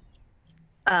dysfunctional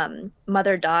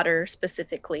mother-daughter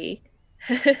specifically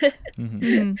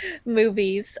Mhm.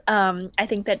 movies. I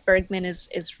think that Bergman is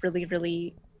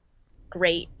really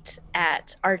great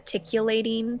at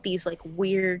articulating these like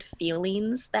weird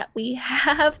feelings that we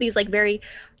have, these like very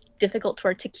difficult to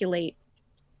articulate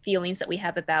feelings that we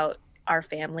have about our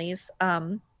families.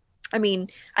 I mean,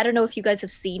 I don't know if you guys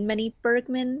have seen many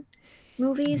Bergman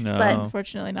movies, No. but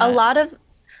Unfortunately not.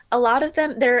 a lot of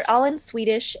them, they're all in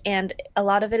Swedish, and a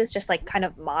lot of it is just like kind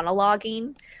of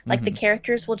monologuing. Like the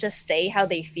characters will just say how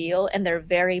they feel, and they're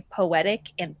very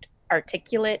poetic and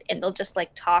articulate, and they'll just like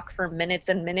talk for minutes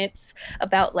and minutes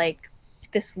about like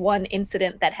this one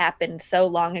incident that happened so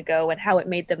long ago and how it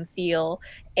made them feel.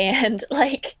 And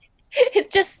like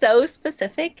it's just so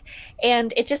specific,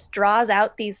 and it just draws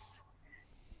out these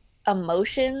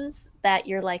emotions that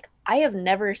you're like, I have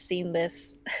never seen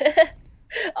this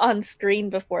on screen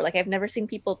before. Like I've never seen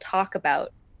people talk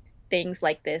about things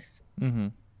like this Mm-hmm.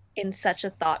 in such a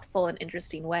thoughtful and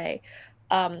interesting way.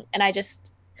 And I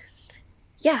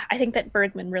think that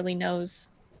Bergman really knows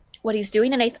what he's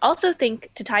doing. And I also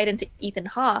think, to tie it into Ethan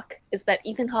Hawke, is that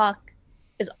Ethan Hawke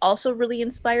is also really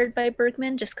inspired by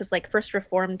Bergman, just because like First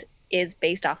Reformed is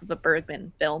based off of a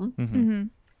Bergman film.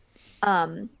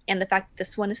 And the fact that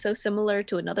this one is so similar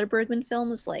to another Bergman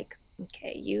film is like,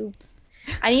 okay,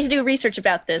 I need to do research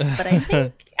about this, but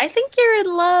I think you're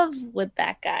in love with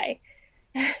that guy.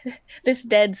 This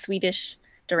dead Swedish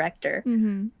director.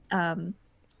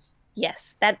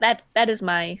 Yes, that is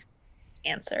my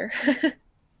answer.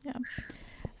 Yeah.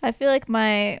 I feel like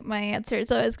my answer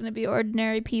is always going to be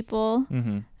Ordinary People.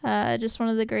 Just one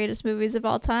of the greatest movies of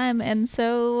all time, and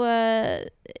so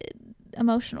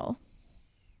emotional.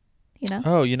 You know?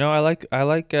 Oh, I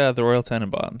like the Royal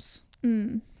Tenenbaums.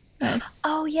 Nice.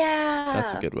 Oh yeah,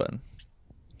 That's a good one.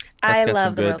 I got love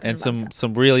some the good Royal and Tenenbaums.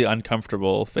 some really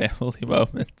uncomfortable family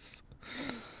moments.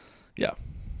 Yeah.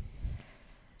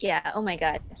 Yeah. Oh my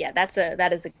God. Yeah.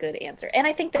 That is a good answer. And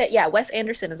I think that Wes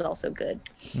Anderson is also good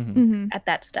at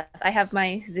that stuff. I have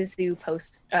my Zizou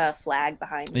post flag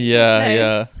behind me.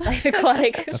 Yeah, Nice. Life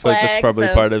Aquatic I feel flag. like that's probably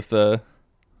so- part of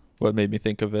what made me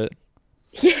think of it.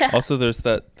 Yeah. Also, there's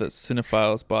that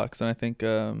Cinephiles box, and I think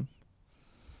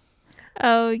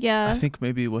Oh yeah. I think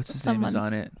maybe what's his name is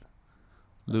on Someone's- it.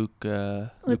 Luke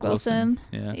Wilson.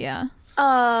 Yeah. Yeah.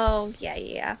 Oh yeah.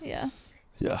 Yeah.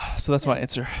 Yeah. So that's my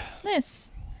answer. Nice.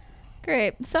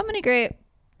 Great. So many great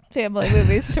family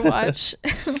movies to watch.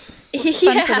 Fun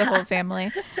for the whole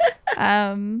family.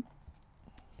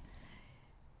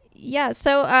 Yeah,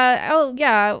 so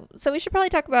we should probably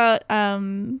talk about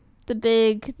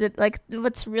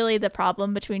what's really the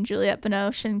problem between Juliette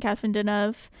Binoche and Catherine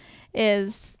Deneuve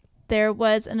is there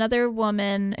was another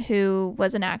woman who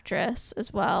was an actress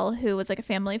as well, who was like a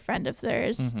family friend of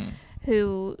theirs,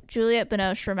 who Juliette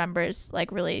Binoche remembers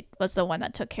like really was the one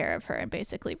that took care of her and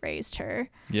basically raised her.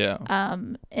 Yeah.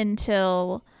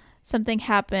 Until something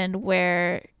happened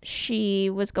where she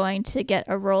was going to get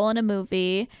a role in a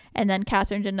movie, and then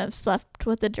Catherine Deneuve slept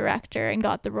with the director and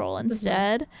got the role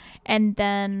instead. And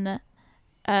then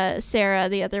Sarah,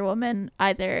 the other woman,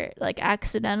 either like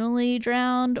accidentally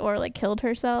drowned or like killed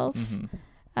herself,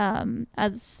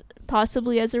 as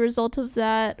possibly as a result of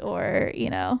that, or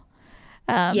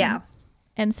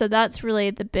and so that's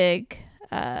really the big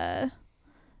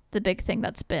thing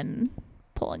that's been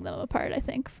pulling them apart, I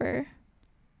think, for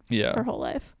her whole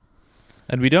life.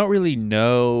 And we don't really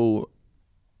know.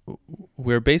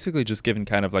 We're basically just given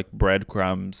kind of like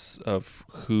breadcrumbs of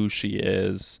who she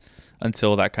is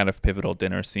until that kind of pivotal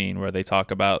dinner scene where they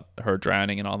talk about her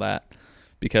drowning and all that.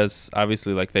 Because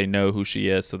obviously, like, they know who she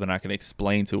is, so they're not going to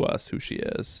explain to us who she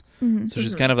is. So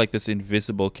she's kind of like this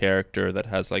invisible character that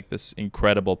has like this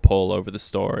incredible pull over the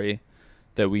story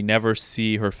that we never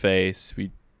see her face.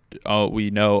 We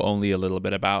know only a little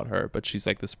bit about her, but she's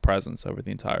like this presence over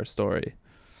the entire story,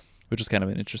 which is kind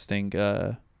of an interesting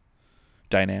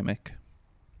dynamic.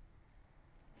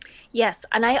 Yes,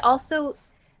 and I also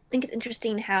think it's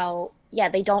interesting how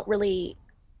they don't really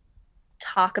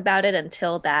talk about it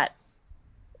until that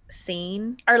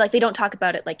scene, or like they don't talk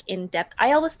about it like in depth.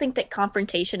 I always think that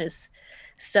confrontation is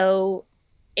so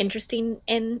interesting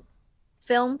in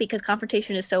film because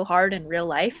confrontation is so hard in real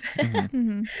life.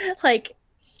 Like,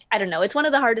 I don't know, it's one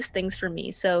of the hardest things for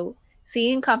me. So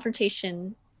seeing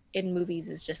confrontation in movies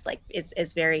is just like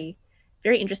is very,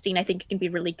 very interesting. I think it can be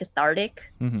really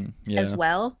cathartic as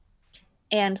well.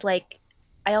 And like,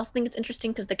 I also think it's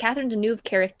interesting because the Catherine Deneuve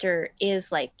character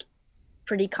is like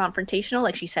pretty confrontational.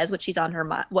 Like, she says what she's on her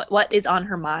mind, what is on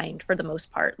her mind for the most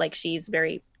part. Like, she's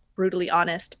very brutally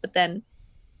honest, but then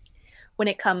when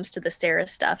it comes to the Sarah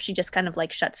stuff, she just kind of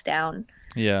like shuts down.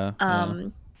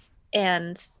 And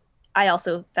I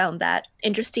also found that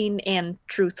interesting and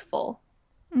truthful.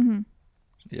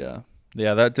 Yeah,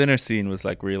 that dinner scene was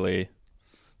like really.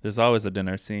 There's always a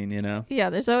dinner scene, you know. Yeah,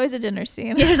 there's always a dinner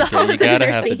scene. There's You always a gotta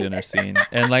dinner have scene. the dinner scene,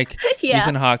 and like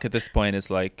Ethan Hawke at this point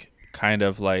is like kind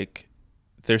of like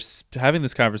they're having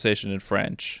this conversation in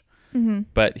French,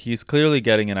 but he's clearly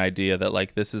getting an idea that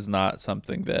like this is not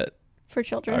something that For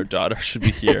children. our daughter should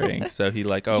be hearing. So he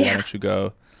like, why don't you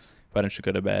go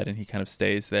to bed? And he kind of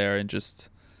stays there and just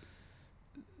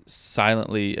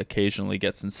silently occasionally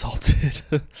gets insulted.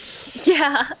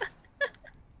 Yeah.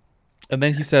 And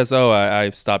then he says,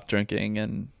 I've stopped drinking,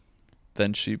 and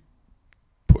then she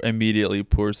immediately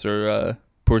pours him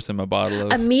a bottle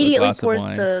of Immediately a glass pours of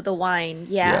wine. the wine.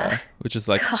 Yeah. Which is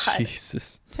like, God.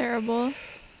 Jesus. Terrible.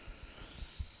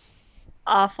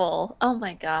 Awful. Oh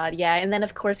my God. Yeah. And then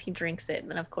of course he drinks it,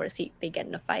 and then of course they get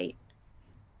in a fight.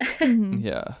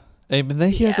 Yeah. And then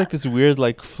he has like this weird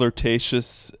like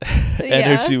flirtatious Yeah.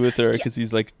 energy with her because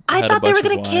he's like I had thought a they bunch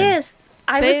were of gonna wine. kiss.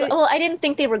 I They- I didn't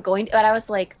think they were going to, but I was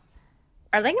like,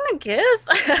 are they gonna kiss?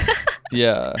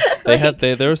 Yeah,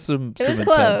 there was some It was intense.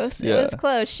 close. Yeah. It was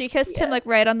close. She kissed him like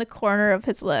right on the corner of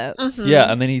his lips. Mhm.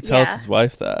 Yeah, and then he tells Yeah. his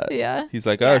wife that. Yeah. He's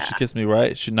like, "Oh, Yeah. she kissed me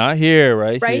right. She's not here,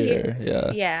 right Right here." here.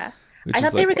 Yeah. Yeah. Which I is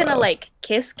thought they were gonna wow. like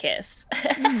kiss,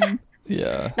 Mhm.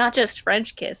 Yeah. not just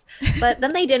French kiss, but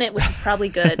then they didn't, which is probably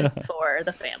good for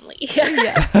the family.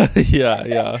 Yeah.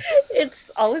 Yeah.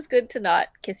 It's always good to not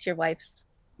kiss your wife's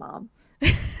mom.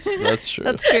 That's true.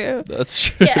 That's true. That's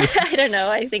true. Yeah, I don't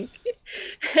know. I think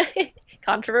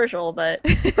controversial, but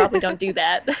probably don't do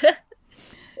that.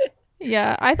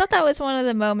 Yeah, I thought that was one of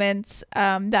the moments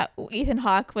that Ethan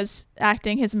Hawke was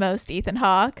acting his most Ethan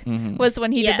Hawke Mhm. was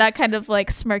when he did that Yes. kind of like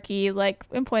smirky, like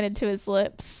and pointed to his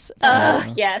lips.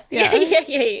 Yes. Yeah. Yeah.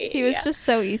 He was yeah. just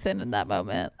so Ethan in that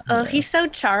moment. Oh, he's so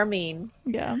charming.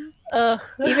 Yeah. Ugh.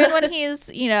 Even when he's,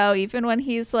 even when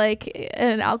he's like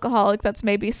an alcoholic that's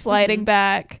maybe sliding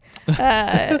back,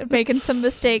 making some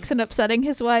mistakes and upsetting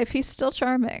his wife, he's still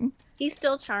charming. He's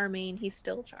still charming. He's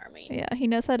still charming. Yeah, he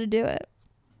knows how to do it.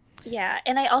 Yeah,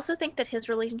 and I also think that his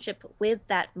relationship with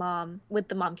that mom, with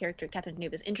the mom character, Catherine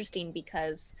Deneuve, is interesting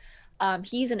because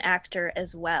he's an actor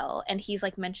as well, and he's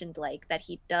like mentioned like that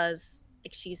he does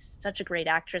like she's such a great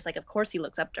actress. Like, of course he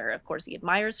looks up to her, of course he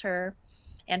admires her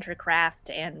and her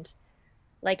craft, and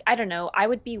like I don't know, I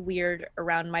would be weird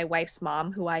around my wife's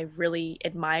mom, who I really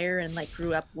admire and like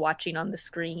grew up watching on the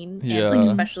screen, and Yeah. like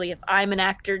especially if I'm an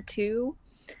actor too,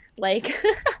 like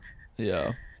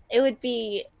Yeah. it would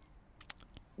be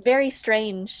very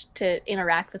strange to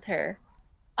interact with her.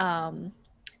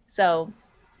 So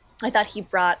I thought he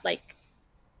brought like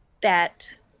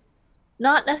that,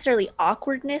 not necessarily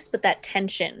awkwardness, but that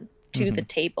tension to the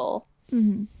table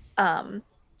Mm-hmm.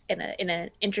 in an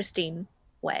interesting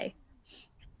way.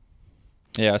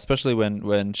 Yeah, especially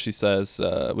when she says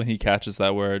when he catches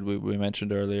that word we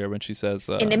mentioned earlier, when she says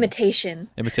An imitation.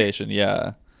 imitation,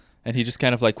 yeah, and he just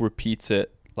kind of like repeats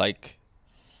it like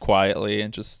quietly,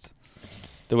 and just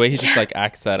the way he just like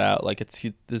acts that out, like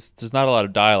there's not a lot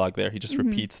of dialogue there. He just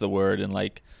repeats the word and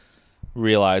like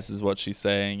realizes what she's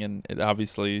saying, and it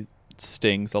obviously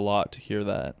stings a lot to hear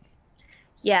that.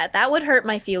 Yeah, that would hurt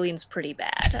my feelings pretty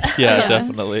bad. Yeah, Yeah.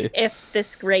 definitely. If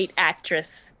this great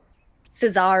actress,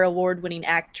 César award-winning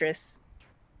actress,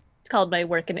 it's called my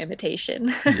work in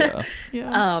imitation. Yeah.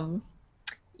 Yeah.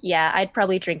 Yeah, I'd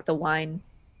probably drink the wine.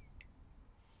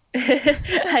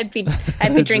 I'd be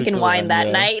drinking the wine wine, that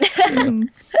yeah. night.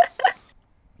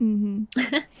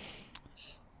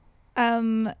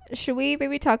 Mm-hmm. Should we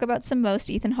maybe talk about some most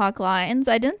Ethan Hawke lines?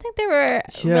 I didn't think there were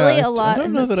really a lot I don't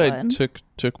in know this that one. I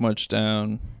took much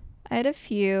down. I had a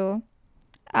few.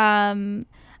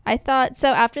 I thought so.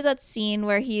 After that scene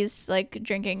where he's like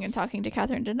drinking and talking to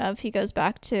Catherine Deneuve, he goes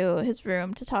back to his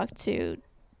room to talk to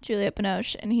Juliette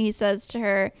Binoche, and he says to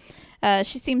her,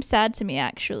 "She seems sad to me,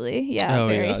 actually." Yeah, Oh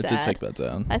very yeah, sad. I did take that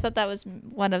down. I thought that was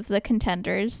one of the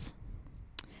contenders.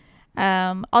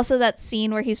 Also that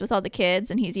scene where he's with all the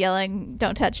kids and he's yelling,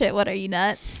 "Don't touch it! What are you,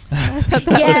 nuts?" I thought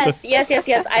that Yes.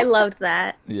 I loved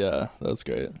that. Yeah, that was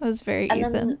great. was very And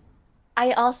Ethan. then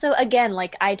I also, again,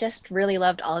 like I just really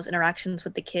loved all his interactions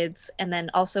with the kids, and then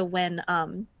also when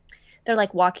they're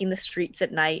like walking the streets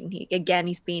at night, and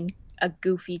he's being a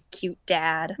goofy, cute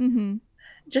dad. Mm-hmm.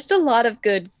 Just a lot of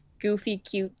good, goofy,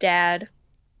 cute dad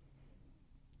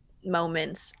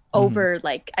moments over,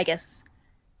 like, I guess,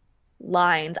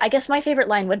 lines. I guess my favorite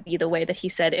line would be the way that he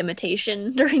said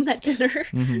imitation during that dinner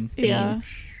Mhm. scene.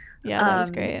 Yeah, that was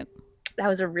Um, great. That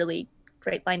was a really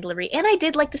great line delivery. And I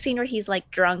did like the scene where he's like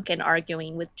drunk and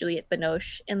arguing with Juliette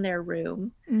Binoche in their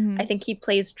room. Mhm. I think he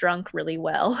plays drunk really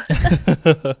well.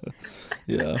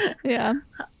 Yeah. Yeah.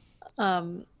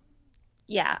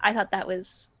 Yeah, I thought that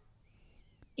was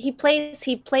he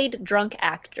played drunk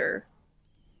actor.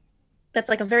 That's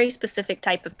like a very specific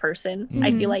type of person.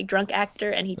 I feel like drunk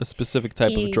actor, and A specific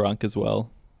type He- of drunk as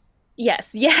well.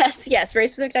 yes, very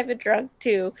specific type of drunk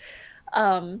too.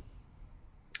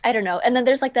 I don't know. And then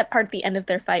there's like that part at the end of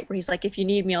their fight where he's like, "If you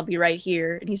need me, I'll be right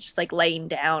here," and he's just like laying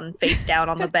down, face down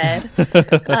on the bed.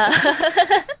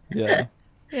 Yeah.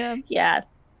 Yeah. Yeah,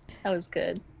 that was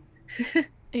good.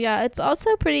 Yeah, it's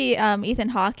also pretty Ethan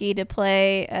Hawke to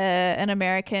play an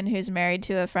American who's married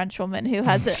to a French woman who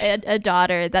has a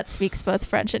daughter that speaks both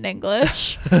French and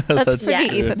English. That's pretty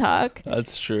true. Ethan Hawke.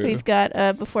 That's true. We've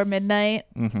got Before Midnight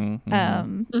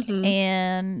Mm-hmm. Mhm.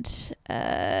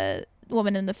 and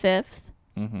Woman in the Fifth.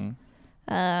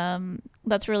 Mm-hmm.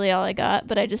 That's really all I got,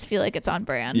 but I just feel like it's on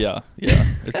brand. Yeah. It's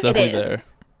It definitely is. there.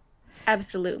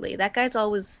 Absolutely. That guy's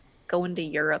always going to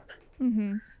Europe.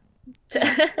 Mm-hmm.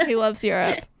 He's He loves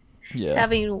Europe. Yeah.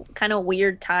 having kind of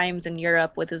weird times in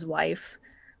Europe with his wife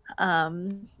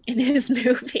in his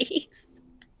movies.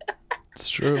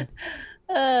 true.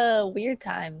 Weird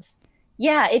times.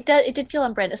 Yeah, it did feel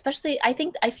on brand. Especially, I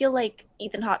feel like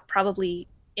Ethan Hawke probably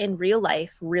in real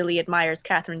life really admires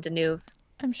Catherine Deneuve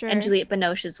I'm sure. and Juliette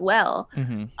Binoche as well.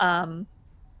 Mm-hmm.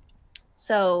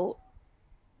 So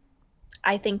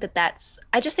I think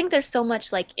I just think there's so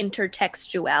much like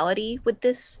intertextuality with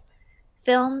this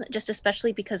film, just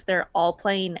especially because they're all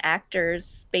playing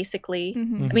actors basically.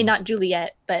 Mhm. I mean, not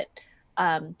Juliette, but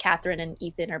Catherine and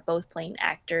Ethan are both playing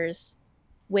actors,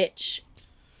 which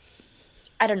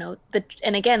I don't know.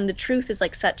 And again, the truth is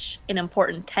like such an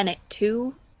important tenet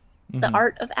to the Mhm.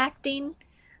 art of acting.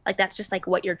 Like that's just like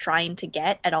what you're trying to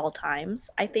get at all times,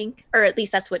 I think, or at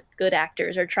least that's what good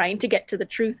actors are trying to get to the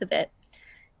truth of it.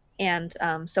 And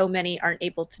so many aren't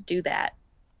able to do that.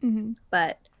 Mhm.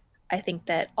 But I think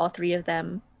that all three of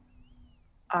them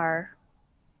are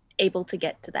able to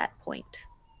get to that point.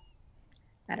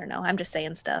 I don't know. I'm just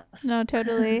saying stuff. No,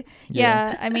 totally.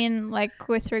 Yeah. Yeah. I mean, like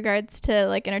with regards to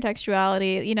like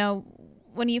intertextuality, you know,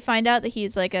 when you find out that he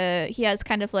has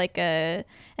kind of like an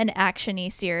action-y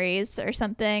series or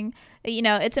something, you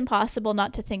know, it's impossible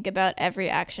not to think about every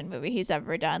action movie he's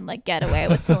ever done, like Getaway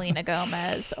with Selena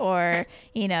Gomez, or,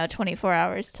 you know, 24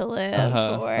 Hours to Live,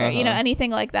 or, you know,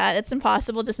 anything like that. It's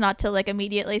impossible just not to like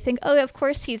immediately think, oh, of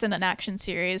course he's in an action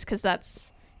series,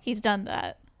 because he's done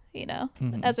that, you know,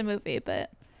 as a movie, but,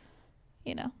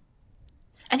 you know.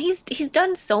 And he's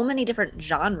done so many different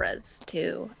genres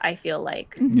too, I feel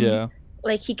like. Yeah.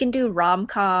 Like he can do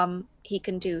rom-com, he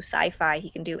can do sci-fi,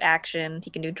 he can do action, he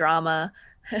can do drama.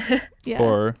 Yeah.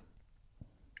 Horror.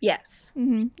 Yes.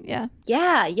 Yeah.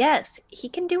 Yeah, yes. He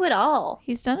can do it all.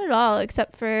 He's done it all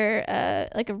except for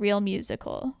like a real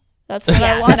musical. That's what I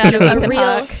Yeah, want out of a Ethan real-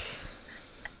 Hawke.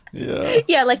 Yeah.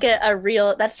 Yeah, like a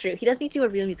real, that's true. He doesn't need to do a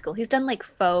real musical. He's done like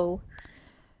faux,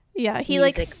 Yeah, he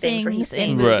like music things where he sings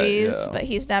in sings. Right, movies, yeah. but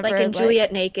he's never like in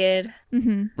Juliet Naked.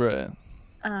 Right.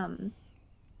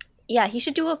 Yeah, he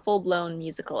should do a full-blown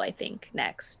musical, I think,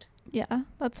 next. Yeah,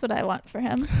 that's what I want for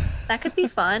him. That could be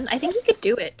fun. I think he could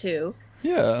do it too.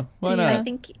 Yeah. Why Yeah. not?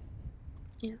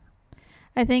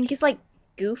 I think He's like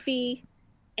goofy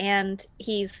and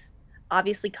he's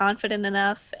obviously confident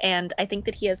enough, and I think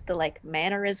that he has the like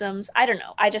mannerisms. I don't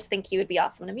know. I just think he would be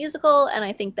awesome in a musical, and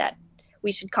I think that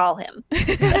we should call him.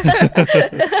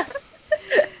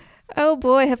 oh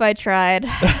boy, have I tried.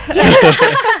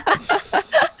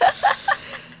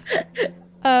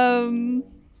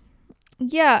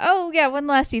 Yeah. Oh, yeah. One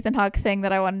last Ethan Hawke thing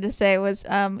that I wanted to say was,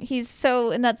 he's so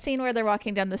in that scene where they're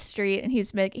walking down the street and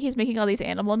he's making all these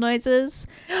animal noises.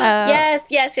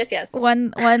 Yes.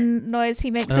 One noise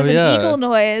he makes Oh, is an yeah. eagle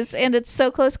noise, and it's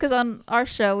so close because on our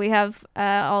show we have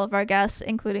all of our guests,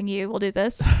 including you, will do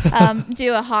this,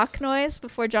 do a hawk noise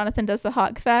before Jonathan does the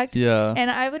hawk fact. Yeah.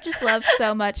 And I would just love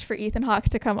so much for Ethan Hawke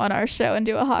to come on our show and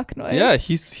do a hawk noise. Yeah,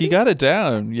 he got it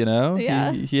down, you know?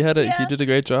 Yeah. He did a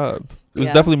great job. It was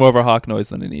Yeah. definitely more of a hawk noise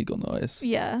than an eagle noise.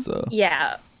 Yeah. So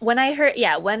Yeah. When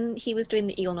he was doing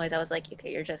the eagle noise, I was like,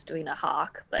 okay, you're just doing a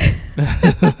hawk, but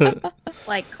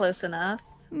like close enough.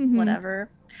 Whatever.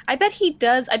 I bet he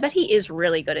is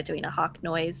really good at doing a hawk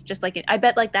noise. Just like I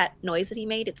bet like that noise that he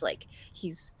made, it's like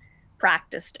he's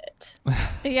practiced it.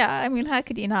 Yeah. I mean, how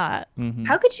could you not?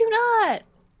 How could you not?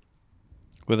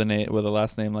 with a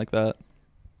last name like that.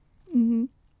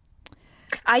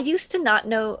 I used to not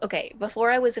know. Okay,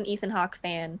 before I was an Ethan Hawke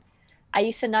fan, I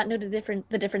used to not know the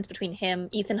difference between him,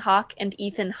 Ethan Hawke, and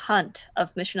Ethan Hunt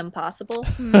of Mission Impossible,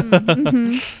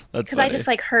 That's because funny. I just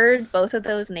like heard both of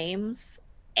those names,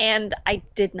 and I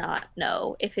did not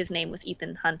know if his name was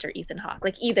Ethan Hunt or Ethan Hawke,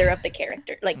 like either of the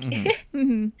character. Like,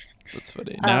 That's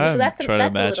funny. Now so I'm that's trying to a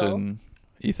imagine little-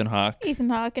 Ethan Hawke. Ethan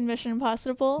Hawke in Mission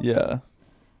Impossible. Yeah.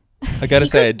 I gotta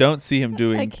say, I don't see him I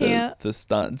doing can't. the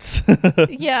stunts.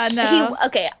 Yeah. No.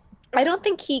 okay. I don't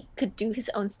think he could do his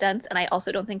own stunts, and I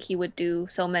also don't think he would do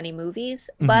so many movies.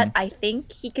 But I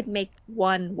think he could make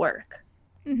one work.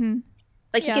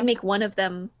 Like he Yeah. could make one of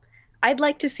them. I'd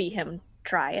like to see him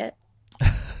try it.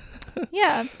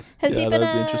 Yeah. Has Yeah, he that been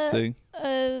would be interesting.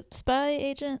 a spy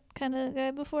agent kind of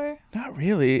guy before? Not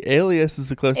really. Alias is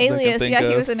the closest I can Alias. think Yeah, of.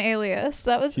 he was in Alias.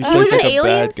 That was. He Oh, plays was like an a bad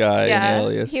Alias? guy yeah. in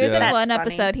Alias. He was yeah. in That's one funny.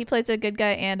 episode. He plays a good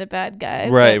guy and a bad guy.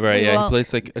 Right, but right. we Yeah, he won't-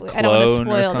 plays like a I don't want to clone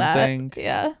or spoil that. something.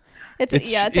 Yeah. It's it's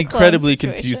a clone incredibly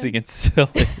situation. confusing and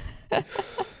silly.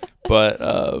 But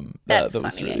That's that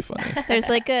was funny. really funny. There's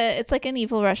it's like an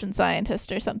evil Russian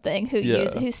scientist or something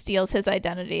who steals his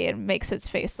identity and makes his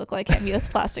face look like him with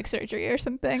plastic surgery or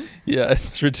something. Yeah,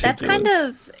 it's ridiculous. That's kind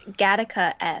of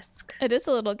Gattaca-esque. It is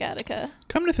a little Gattaca,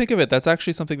 Come to think of it, that's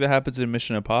actually something that happens in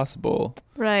Mission Impossible,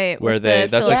 right? where with they the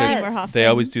that's Philip like Yes. Seymour Hoffman. they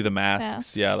always do the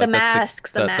masks. Yeah, like The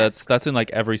masks, the masks. that's in like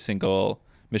every single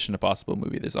Mission Impossible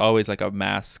movie. There's always like a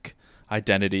mask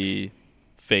identity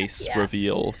face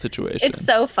reveal situation. It's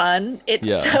so fun. It's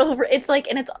it's like,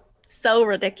 and it's so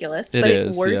ridiculous, but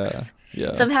it works.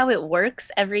 Yeah. Somehow it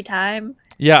works every time.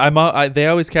 Yeah, they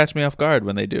always catch me off guard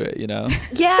when they do it, you know?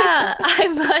 Yeah,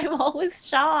 I'm always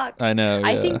shocked. I know.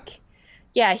 I think,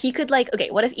 he could like,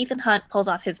 okay, what if Ethan Hunt pulls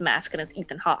off his mask and it's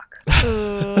Ethan Hawke?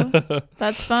 Ooh,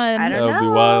 that's fun. I don't know. That would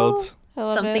be wild.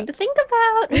 Something to think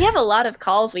about. We have a lot of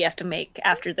calls we have to make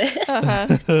after this.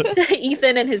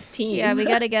 Ethan and his team. Yeah, we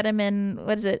got to get him in,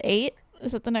 what is it, 8?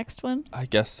 Is it the next one? I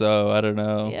guess so. I don't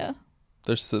know. Yeah.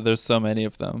 There's so many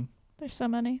of them. There's so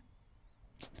many.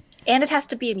 And it has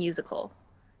to be a musical.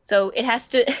 So it has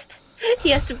to, he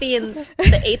has to be in the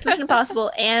 8th Mission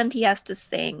Impossible, and he has to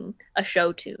sing a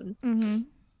show tune. Mm-hmm.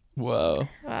 Whoa.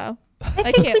 Wow.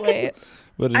 I can't wait.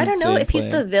 I don't know if he's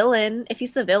the villain. If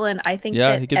he's the villain, I think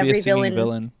that he could be a singing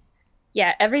villain.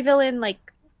 Yeah, every villain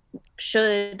like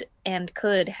should and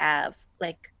could have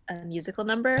like a musical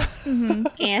number. Mm-hmm.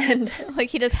 And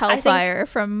like he does Hellfire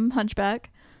from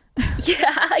Hunchback.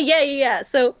 Yeah.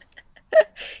 So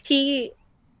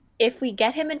if we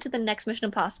get him into the next Mission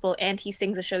Impossible and he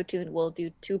sings a show tune, we'll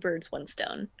do 2 birds, 1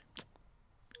 stone.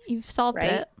 You've solved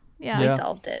it. Yeah. We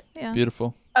solved it. Yeah.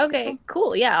 Beautiful. Okay,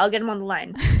 cool. Yeah, I'll get him on the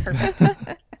line.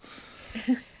 Perfect.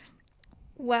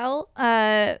 Well,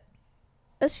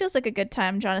 this feels like a good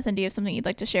time. Jonathan, do you have something you'd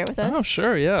like to share with us? Oh,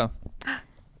 sure, yeah.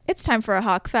 It's time for a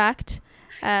Hawk fact.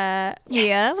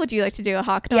 Mia, would you like to do a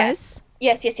Hawk noise?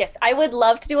 Yes. I would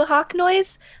love to do a Hawk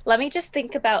noise. Let me just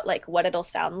think about like what it'll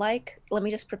sound like. Let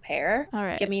me just prepare. All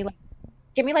right. Give me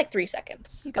like 3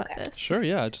 seconds. You got this. Sure,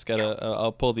 yeah. I just gotta.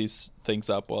 I'll pull these things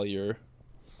up while you're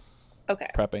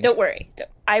prepping. Don't worry.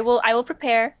 I will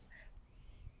prepare.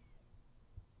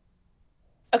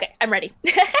 Okay, I'm ready.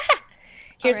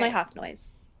 Here's my Hawk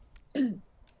noise.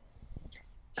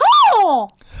 Oh!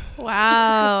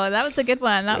 Wow, that was a good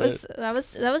one. That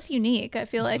That's was unique. I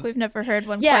feel like we've never heard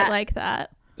one quite like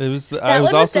that. It was. I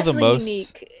was also the most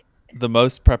unique. The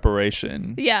most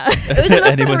preparation. Yeah, it was the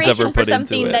most anyone's ever preparation put for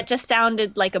something into it. that just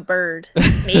sounded like a bird.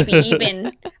 Maybe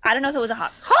even I don't know if it was a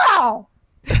hawk. Oh!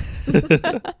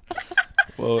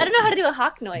 Well, I don't know how to do a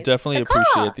hawk noise. Definitely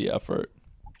appreciate the effort.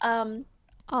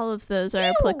 all of those are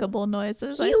applicable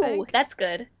noises. I Ew, think that's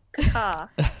good. Caw.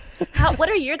 What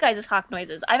are your guys' hawk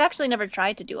noises? I've actually never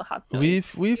tried to do a hawk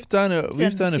noise. We've done a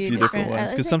few different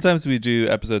ones because sometimes we do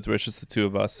episodes where it's just the 2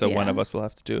 of us, so one of us will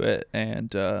have to do it,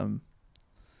 and I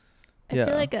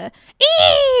feel like a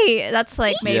ee! That's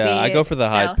like maybe. Yeah, I go for the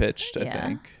high pitched. I Yeah.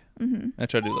 think. Mm-hmm. I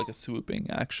try to do like a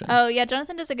swooping action. Oh yeah,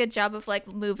 Jonathan does a good job of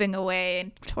like moving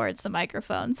away towards the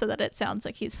microphone so that it sounds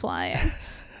like he's flying.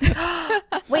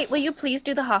 Wait, will you please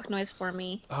do the hawk noise for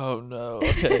me? Oh no.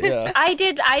 Okay, yeah. I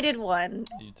did one.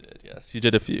 You did, yes. You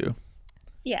did a few.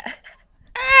 Yeah.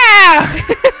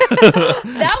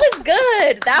 That was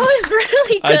good. That was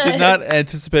really good. I did not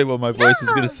anticipate what my voice was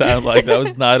going to sound like. That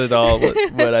was not at all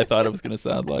what I thought it was going to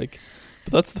sound like.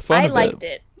 But that's the fun of it.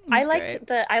 I liked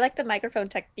it. I liked the microphone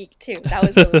technique too. That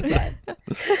was really fun.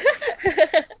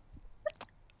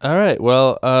 All right.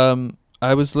 Well,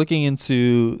 I was looking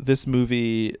into this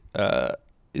movie.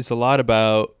 Is a lot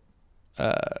about.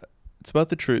 It's about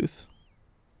the truth.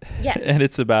 Yes. And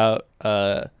it's about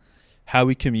how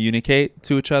we communicate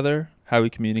to each other, how we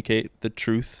communicate the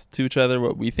truth to each other,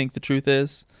 what we think the truth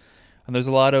is. And there's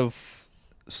a lot of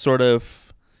sort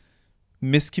of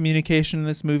miscommunication in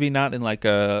this movie, not in like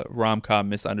a rom-com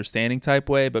misunderstanding type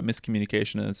way, but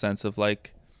miscommunication in the sense of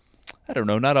like, I don't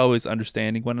know, not always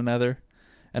understanding one another.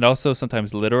 And also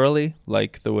sometimes literally,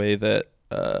 like the way that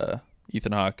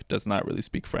Ethan Hawke does not really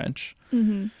speak French.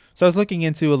 Mm-hmm. So I was looking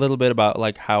into a little bit about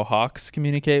like how hawks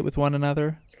communicate with one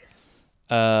another.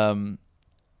 And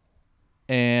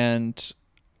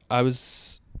I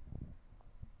was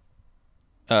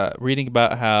reading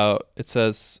about how it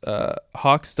says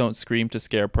hawks don't scream to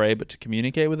scare prey, but to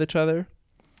communicate with each other.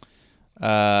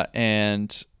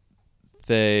 And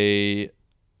they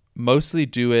mostly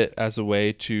do it as a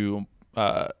way to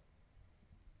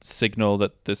signal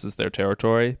that this is their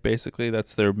territory. Basically,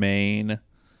 that's their main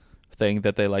thing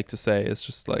that they like to say, is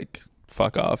just like,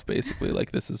 fuck off, basically.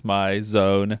 Like, this is my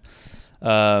zone.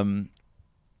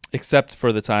 Except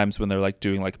for the times when they're like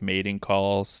doing like mating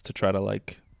calls to try to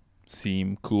like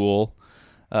seem cool.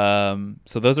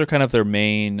 So those are kind of their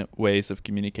main ways of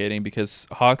communicating, because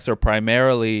hawks are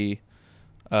primarily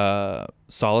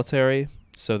solitary,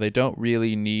 so they don't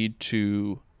really need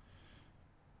to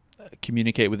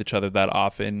communicate with each other that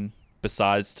often,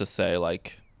 besides to say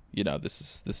like, you know,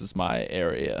 this is my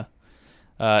area.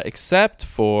 Except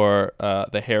for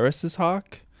the Harris's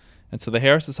hawk. And so the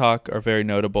Harris's Hawk are very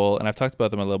notable, and I've talked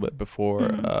about them a little bit before.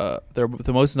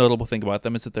 The most notable thing about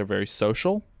them is that they're very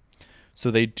social. So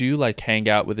they do like hang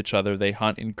out with each other. They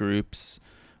hunt in groups.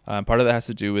 Part of that has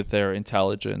to do with their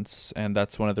intelligence, and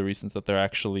that's one of the reasons that they're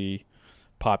actually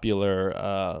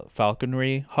popular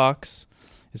falconry hawks,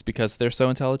 is because they're so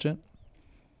intelligent.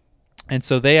 And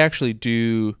so they actually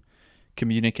do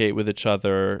communicate with each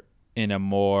other in a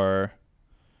more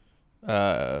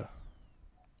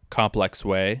complex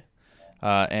way.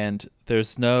 And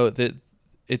there's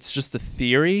it's just a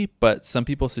theory, but some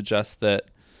people suggest that.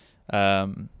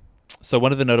 So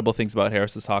one of the notable things about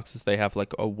Harris's hawks is they have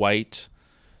like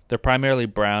they're primarily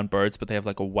brown birds, but they have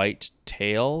like a white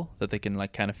tail that they can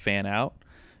like kind of fan out.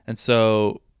 And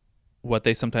so what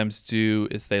they sometimes do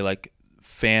is they like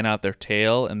fan out their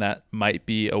tail, and that might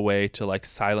be a way to like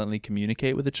silently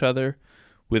communicate with each other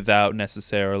without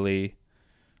necessarily,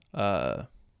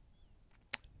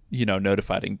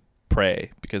 notifying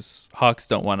prey, because hawks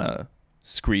don't want to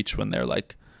screech when they're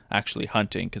like actually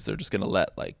hunting, because they're just going to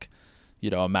let like,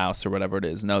 a mouse or whatever it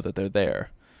is know that they're there.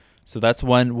 So that's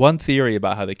one theory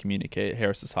about how they communicate.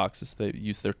 Harris's hawks is they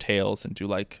use their tails and do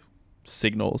like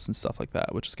signals and stuff like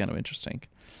that, which is kind of interesting.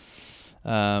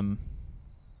 So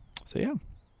yeah.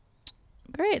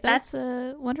 Great. That's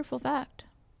a wonderful fact.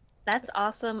 That's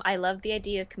awesome. I love the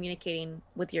idea of communicating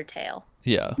with your tail.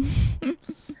 Yeah.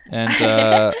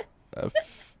 And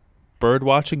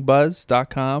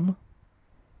birdwatchingbuzz.com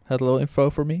had a little info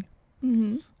for me.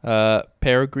 Mm-hmm.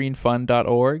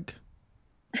 Peregrinefund.org,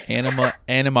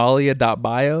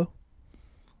 animalia.bio,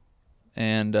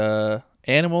 and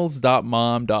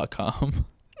animals.mom.com.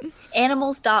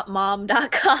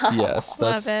 Animals.mom.com. Yes,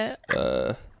 that's Love it.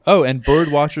 And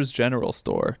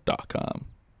birdwatchersgeneralstore.com.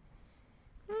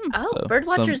 Oh, So,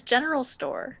 Birdwatcher's General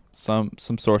Store. Some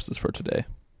sources for today.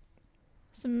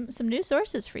 Some new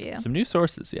sources for you. Some new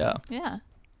sources, yeah. Yeah.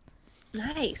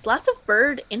 Nice. Lots of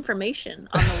bird information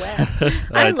on the web.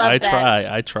 I love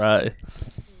that. I try.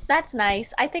 That's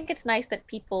nice. I think it's nice that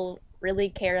people really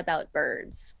care about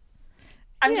birds.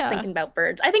 I'm just Yeah. thinking about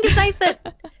birds. I think it's nice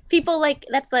that people like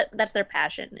that's their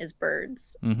passion is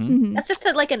birds. Mm-hmm. Mm-hmm. That's just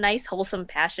a nice wholesome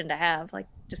passion to have, like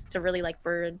just to really like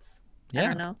birds. I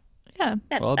Yeah. don't know. Yeah.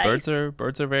 That's Well, nice.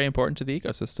 birds are very important to the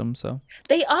ecosystem, so.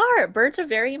 They are. Birds are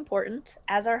very important,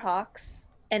 as are hawks.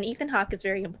 And Ethan Hawke is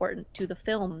very important to the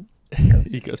film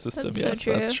Ecosystem, That's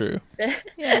so yes, that's true.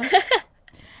 Yeah.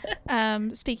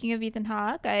 Speaking of Ethan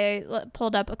Hawke, I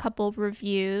pulled up a couple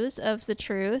reviews of The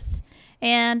Truth,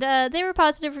 and they were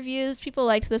positive reviews. People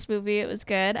liked this movie. It was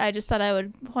good. I just thought I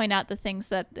would point out the things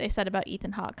that they said about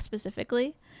Ethan Hawke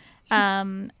specifically.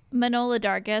 Manola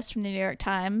Dargis from the New York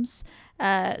Times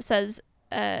says,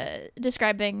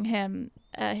 describing him,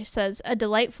 says, a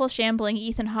delightful, shambling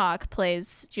Ethan Hawke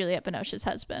plays Juliette Binoche's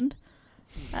husband.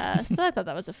 So I thought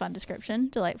that was a fun description.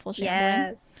 Delightful,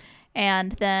 shambling. Yes.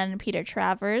 And then Peter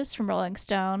Travers from Rolling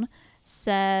Stone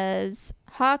says,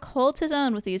 Hawke holds his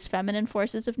own with these feminine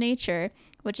forces of nature,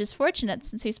 which is fortunate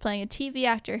since he's playing a TV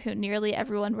actor who nearly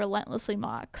everyone relentlessly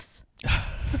mocks.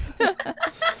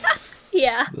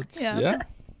 Yeah. Yeah.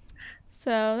 So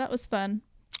that was fun.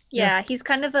 Yeah, he's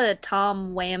kind of a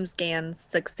Tom Wamsgans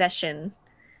Succession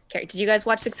character. Did you guys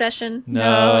watch Succession?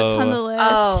 No, it's on the list.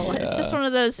 Oh. It's just one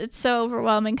of those, it's so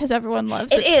overwhelming because everyone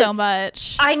loves It it so is.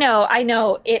 much. I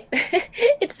know. It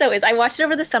it so is. I watched it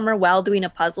over the summer while doing a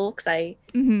puzzle because I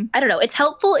don't know. It's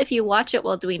helpful if you watch it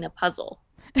while doing a puzzle.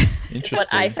 Interesting.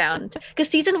 What I found, because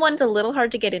season 1's a little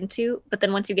hard to get into, but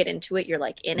then once you get into it, you're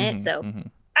like in it. So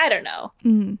I don't know.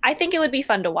 I think it would be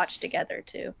fun to watch together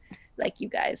too, like you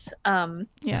guys.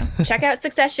 Yeah. Check out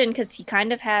Succession because he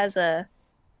kind of has a.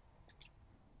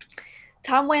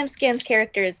 Tom Wamsgans'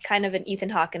 character is kind of an Ethan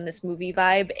Hawke in this movie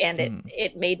vibe, and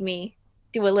it made me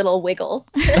do a little wiggle,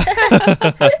 do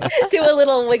a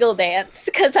little wiggle dance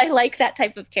because I like that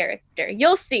type of character.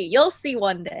 You'll see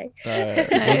one day. We'll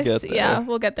Nice. get there. Yeah,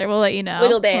 we'll get there. We'll let you know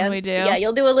Wiggle dance. when we do. Yeah,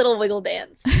 you'll do a little wiggle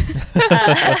dance.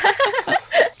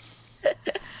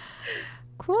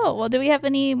 Cool. Well, do we have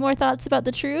any more thoughts about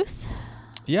The Truth?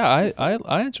 Yeah,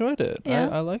 I enjoyed it. Yeah.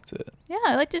 I liked it. Yeah,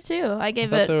 I liked it too. I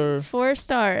gave thought it there were- 4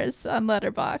 stars on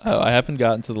Letterboxd. Oh, I haven't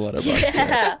gotten to the letterbox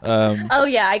Yeah. yet. Oh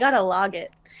yeah, I gotta log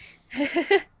it.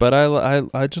 But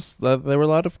I just there were a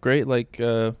lot of great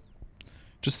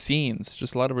just scenes,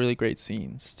 just a lot of really great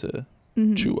scenes to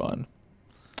chew on.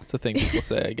 It's a thing people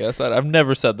say, I guess. I've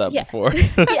never said that Yeah. before.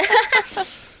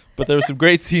 But there were some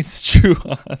great scenes to chew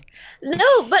on.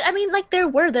 No, but I mean, like there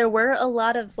were a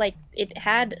lot of it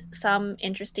had some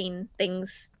interesting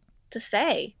things to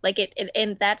say.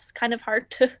 And that's kind of hard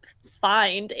to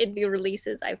find in new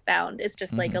releases. I've found it's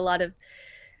just like a lot of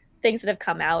things that have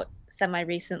come out semi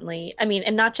recently. I mean,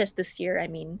 and not just this year. I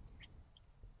mean,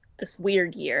 this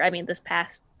weird year. I mean, this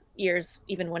past years,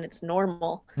 even when it's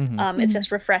normal. It's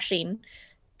just refreshing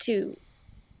to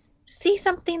see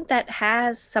something that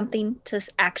has something to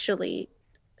actually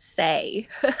say.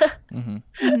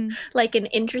 Like an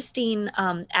interesting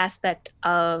aspect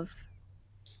of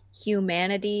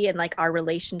humanity and like our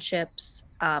relationships.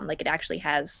 Like it actually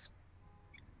has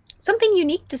something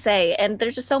unique to say, and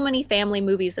there's just so many family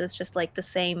movies that it's just like the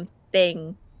same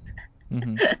thing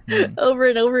over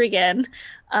and over again.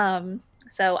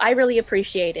 So I really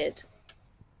appreciated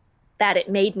that. It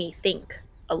made me think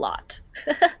a lot.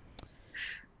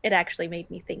 It actually made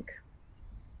me think.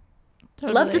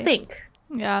 Totally. Love to think.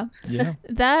 Yeah. Yeah.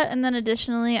 That, and then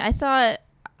additionally, I thought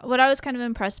what I was kind of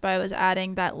impressed by was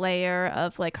adding that layer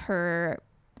of like her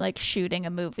like shooting a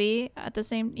movie at the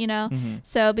same, you know.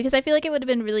 So because I feel like it would have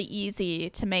been really easy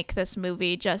to make this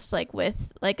movie just like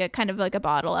with like a kind of like a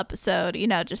bottle episode, you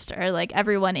know, just or like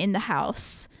everyone in the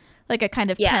house, like a kind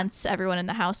of tense everyone in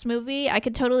the house movie. I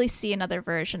could totally see another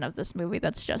version of this movie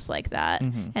that's just like that,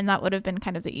 and that would have been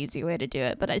kind of the easy way to do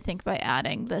it. But I think by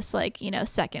adding this like, you know,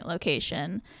 second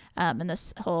location and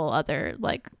this whole other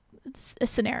like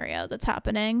scenario that's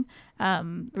happening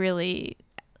really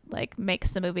like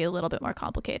makes the movie a little bit more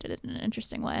complicated in an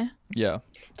interesting way. Yeah.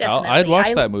 Definitely. I'd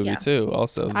watch that movie too.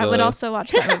 Also, I would also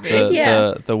watch that movie.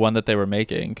 The one that they were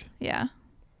making. Yeah.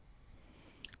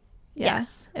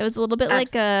 Yes. It was a little bit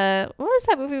like what was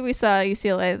that movie we saw at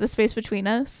UCLA, The Space Between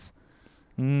Us?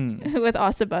 With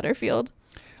Austin Butterfield.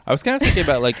 I was kind of thinking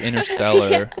about like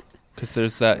Interstellar, because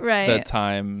there's that that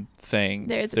time thing.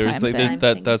 There's a time thing.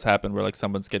 That does happen where like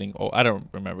someone's getting I don't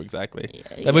remember exactly.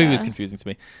 That movie was confusing to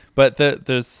me. But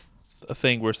there's a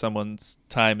thing where someone's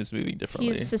time is moving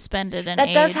differently. He's suspended in That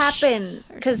age. does happen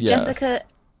because Yeah.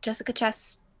 Jessica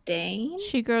Chastain.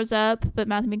 She grows up, but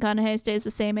Matthew McConaughey stays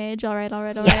the same age. All right.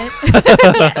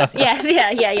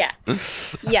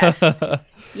 Yes,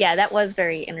 yeah, that was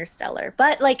very Interstellar.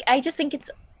 But like, I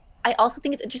also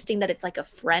think it's interesting that it's like a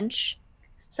French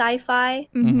sci-fi,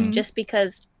 just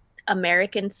because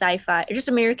American sci-fi, or just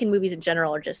American movies in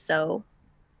general, are just so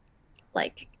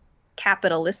like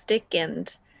capitalistic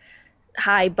and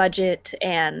high budget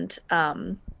and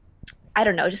I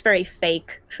don't know, just very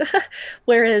fake.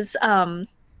 Whereas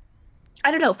I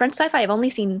don't know, French sci-fi, I've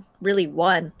only seen really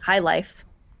one, High Life.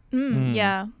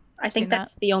 Yeah. I think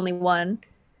that's the only one.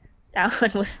 That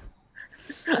one was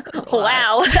a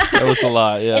wow. That was a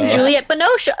lot, yeah. And Juliette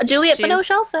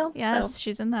Binoche also. Yes, so.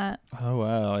 she's in that. Oh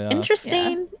wow, yeah.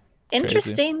 Interesting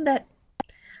Crazy. that.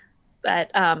 But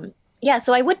yeah,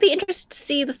 so I would be interested to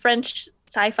see the French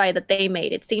sci-fi that they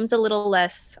made. It seems a little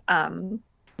less I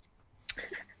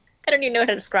don't even know how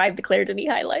to describe the Claire Denis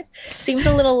High Life. Seems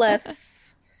a little less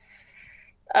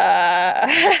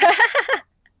I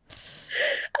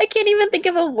can't even think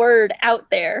of a word out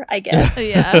there, I guess.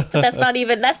 Yeah. That's not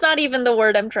even the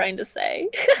word I'm trying to say.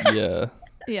 Yeah.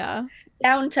 Yeah.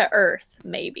 Down to earth,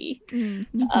 maybe.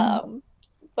 Mm-hmm.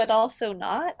 But also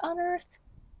not on earth.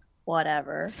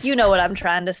 Whatever. You know what I'm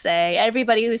trying to say.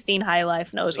 Everybody who's seen High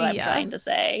Life knows what I'm trying to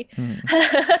say.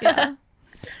 Yeah.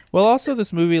 Well, also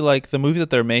this movie, like the movie that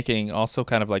they're making, also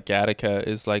kind of like Gattaca,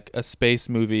 is like a space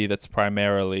movie that's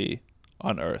primarily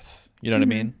on Earth. You know what I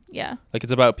mean? Yeah. Like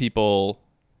it's about people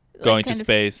going to kind of-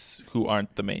 space who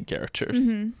aren't the main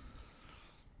characters.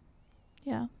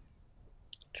 Yeah.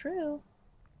 True.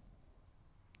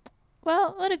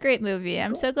 Well, what a great movie.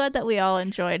 I'm so glad that we all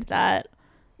enjoyed that.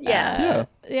 Yeah.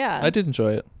 Yeah. I did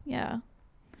enjoy it. Yeah.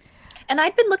 And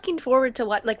I'd been looking forward to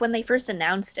what, like when they first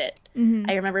announced it, Mm-hmm.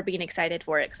 I remember being excited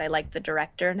for it because I liked the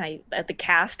director and the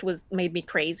cast made me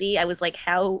crazy. I was like,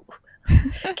 how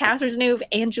Catherine Deneuve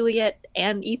and Juliette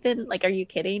and Ethan, like, are you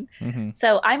kidding?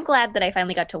 So I'm glad that I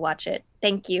finally got to watch it.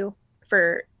 Thank you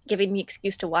for giving me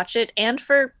excuse to watch it and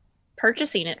for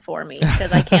purchasing it for me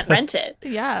because I can't rent it.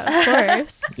 Yeah, of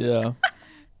course. Yeah.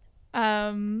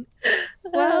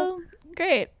 Well,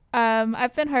 great.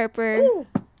 I've been Harper. Ooh.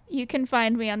 You can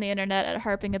find me on the internet at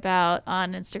Harping About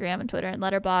on Instagram and Twitter and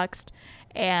Letterboxd.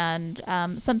 And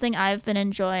something I've been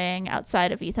enjoying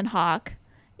outside of Ethan Hawke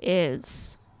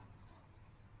is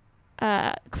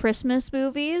Christmas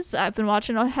movies. I've been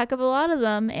watching a heck of a lot of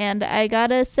them. And I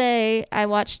gotta say, I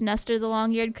watched Nestor the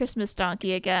Long-Eared Christmas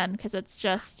Donkey again because it's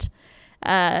just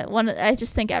I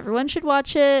just think everyone should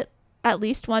watch it at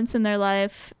least once in their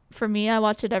life. For me, I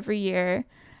watch it every year.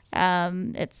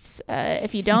 It's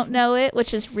if you don't know it,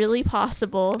 which is really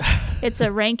possible, it's a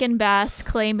Rankin Bass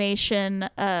claymation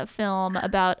film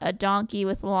about a donkey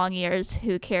with long ears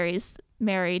who carries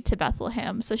Mary to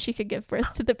Bethlehem so she could give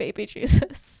birth to the baby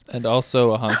Jesus. And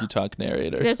also a honky tonk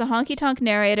narrator. There's a honky tonk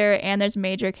narrator and there's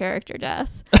major character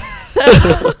death. So,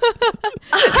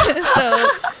 so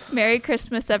Merry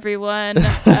Christmas, everyone.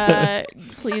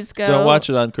 Please go. Don't watch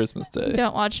it on Christmas Day.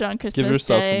 Don't watch it on Christmas Give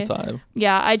yourself Day. some time.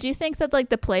 Yeah, I do think that like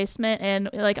the placement in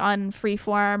like on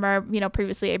Freeform or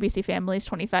previously ABC Family's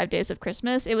 25 Days of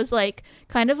Christmas, it was like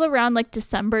kind of around like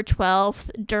December 12th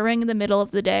during the middle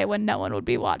of the day when no one would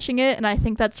be watching it, and I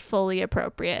think that's fully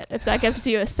appropriate if that gives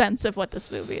you a sense of what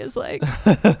this movie is like.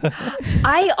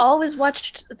 I always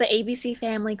watched the ABC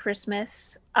Family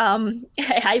Christmas.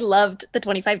 I loved the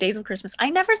 25 Days of Christmas. I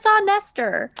never saw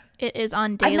Nestor. It is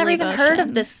on I've never Daily even Motion, heard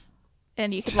of this.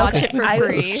 and you can watch it for I-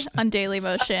 free on Daily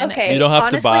Motion. Okay. You don't have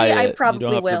Honestly, to buy I it. probably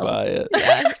You don't have will. to buy it.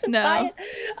 Yeah, no.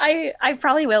 I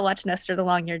probably will watch Nestor the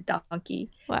Long-Eared Donkey.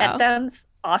 Wow. That sounds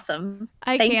awesome.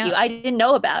 I Thank can't. you. I didn't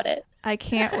know about it. I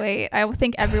can't wait. I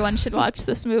think everyone should watch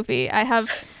this movie.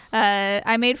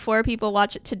 I made 4 people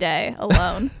watch it today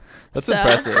alone. That's So-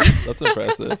 impressive. That's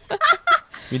impressive.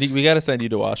 We got to send you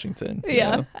to Washington. you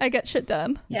Yeah, know? I get shit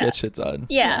done. You Yeah. Get shit done.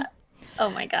 Yeah. Oh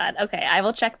my God. Okay. I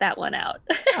will check that one out.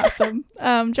 Awesome.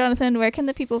 Jonathan, where can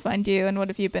the people find you, and what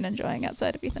have you been enjoying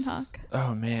outside of Ethan Hawke?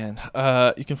 Oh man,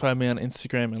 you can find me on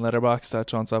Instagram and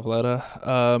Letterboxd@JohnSavaletta.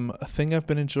 A thing I've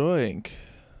been enjoying.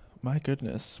 My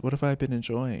goodness, what have I been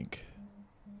enjoying?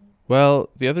 Well,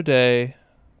 yesterday,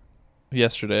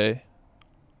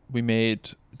 we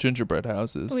made gingerbread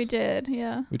houses. We did,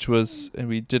 yeah. And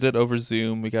we did it over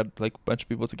Zoom. We got like a bunch of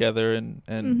people together, and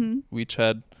Mhm. we each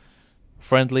had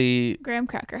friendly, Graham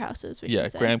Cracker Houses.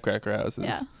 graham cracker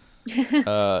houses.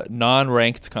 Yeah.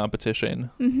 Non-ranked competition.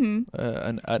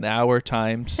 Mm-hmm. An hour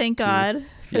timed. Thank to- God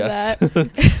for Yes,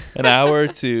 that. an hour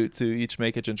to each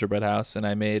make a gingerbread house, and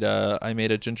I made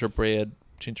a gingerbread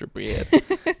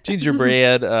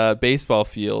baseball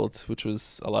field, which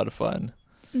was a lot of fun.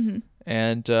 Mm-hmm.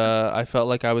 And I felt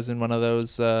like I was in one of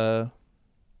those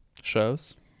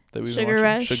shows that we've been Sugar watching,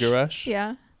 Rush. Sugar Rush,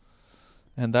 Yeah.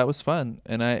 and that was fun.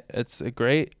 And it's a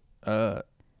great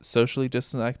socially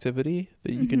distant activity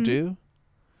that you can Mhm. do.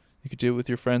 You could do it with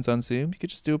your friends on Zoom. You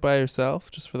could just do it by yourself,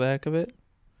 just for the heck of it.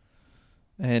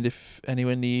 And if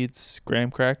anyone needs graham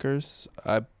crackers,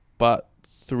 I bought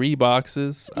 3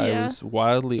 boxes. I Yeah. was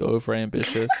wildly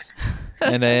overambitious,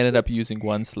 and I ended up using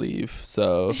one sleeve.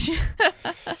 So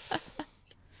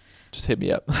just hit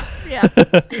me up. Yeah.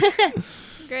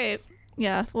 Great.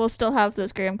 Yeah, we'll still have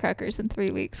those graham crackers in 3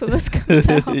 weeks when this comes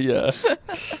out. Yeah.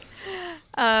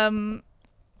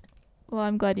 Well,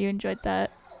 I'm glad you enjoyed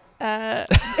that.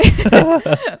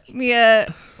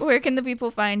 Mia, where can the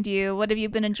people find you? What have you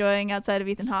been enjoying outside of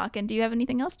Ethan Hawke? And do you have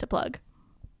anything else to plug?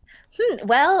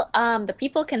 Well, the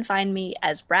people can find me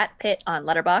as Brat Pitt on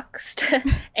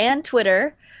Letterboxd and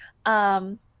Twitter.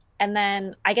 And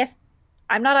then I guess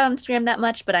I'm not on Instagram that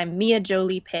much, but I'm Mia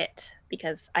Jolie Pitt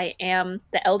because I am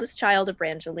the eldest child of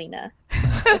Brangelina,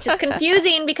 which is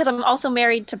confusing because I'm also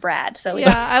married to Brad. So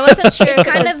Yeah, I wasn't sure if it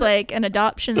kind was of- like an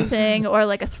adoption thing or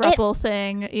like a throuple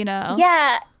thing, you know?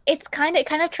 yeah, it kind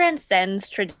of transcends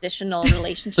traditional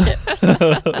relationships.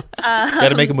 Gotta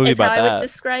make a movie is how about I that. would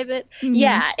describe it. Mhm.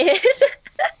 Yeah, it is.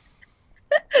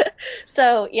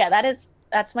 So yeah,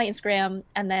 that's my Instagram.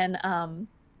 And then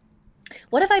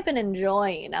what have I been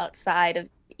enjoying outside of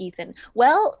Ethan?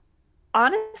 Well,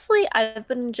 honestly, I've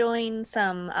been enjoying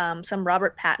some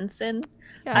Robert Pattinson.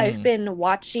 Yes. I've been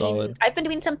watching. Solid. I've been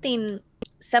doing something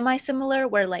semi-similar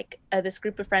where like this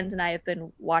group of friends and I have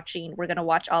been watching. We're gonna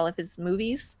watch all of his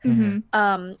movies. Mhm.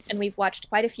 And we've watched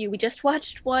quite a few. We just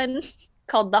watched one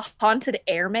called The Haunted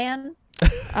Airman,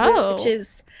 Oh. which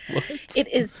is What? it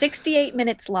is 68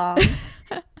 minutes long.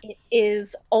 It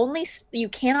is only you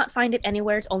cannot find it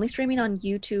anywhere. It's only streaming on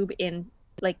YouTube in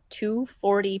like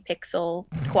 240 pixel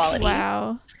quality.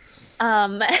 Wow.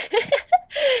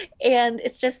 And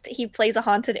it's just he plays a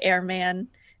haunted airman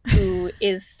who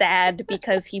is sad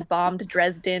because he bombed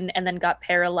Dresden and then got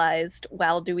paralyzed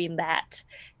while doing that.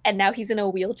 And now he's in a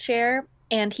wheelchair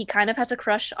and he kind of has a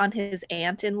crush on his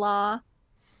aunt-in-law.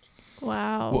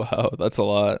 Wow. Wow, that's a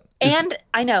lot. And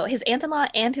I know his aunt-in-law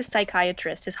and his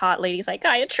psychiatrist, his hot lady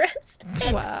psychiatrist.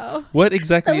 Wow. What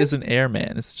exactly is an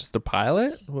airman? Is it just a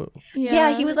pilot?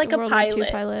 Yeah, he was like the a World War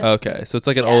II pilot. Okay, so it's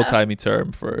like an Yeah. old-timey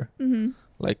term for Mhm.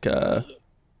 like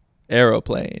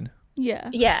aeroplane, Yeah.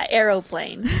 Yeah,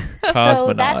 aeroplane.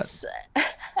 cosmonaut.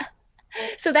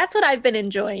 So that's what I've been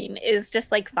enjoying is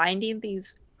just like finding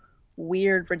these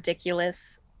weird,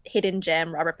 ridiculous, hidden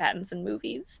gem Robert Pattinson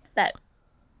movies that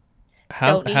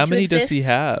How don't need how to many does he exist.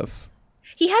 have?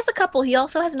 he has a couple. He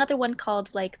also has another one called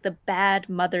like The Bad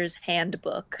Mother's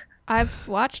Handbook. I've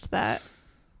watched that.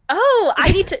 Oh,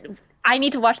 I need to. I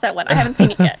need to watch that one. I haven't seen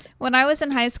it yet. When I was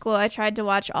in high school, I tried to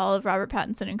watch all of Robert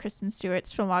Pattinson and Kristen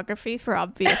Stewart's filmography for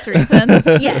obvious reasons.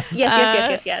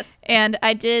 Yes. And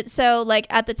I did. So, like,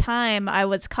 at the time, I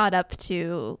was caught up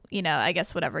to, I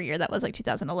guess whatever year that was, like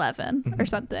 2011 or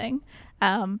something.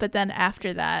 But then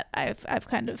after that, I've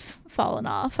kind of fallen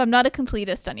off. I'm not a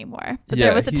completist anymore. But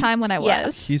there was a time when I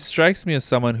was. He strikes me as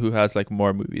someone who has, like,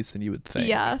 more movies than you would think.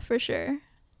 Yeah, for sure.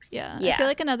 Yeah. I feel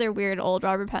like another weird old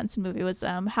Robert Pattinson movie was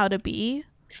How to Be.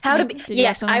 How to Be.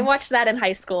 Yes, I watched that in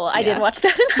high school. I did watch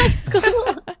that in high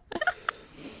school.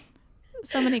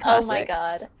 So many classics. Oh my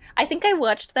god. I think I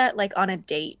watched that like on a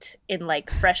date in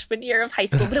like freshman year of high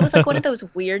school, but it was like one of those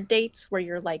weird dates where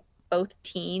you're like both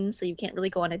teens, so you can't really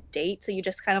go on a date, so you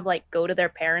just kind of like go to their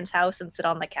parents' house and sit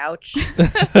on the couch.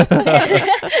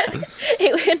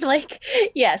 It would like,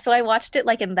 so I watched it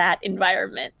like in that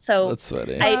environment. So that's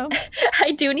funny.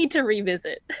 I do need to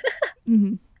revisit.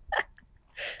 Mm-hmm.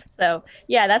 So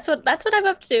that's what I'm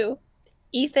up to.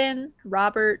 Ethan,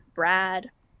 Robert,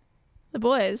 Brad, the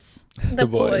boys. The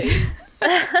boys.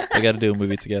 I got to do a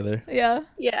movie together. Yeah.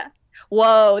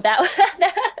 Whoa,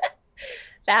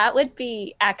 that would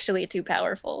be actually too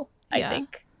powerful, I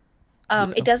think.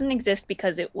 It doesn't exist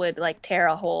because it would like tear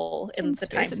a hole in the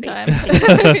time.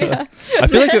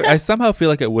 I somehow feel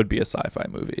like it would be a sci-fi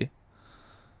movie.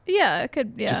 Yeah, it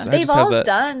could. Yeah, they've all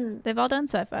done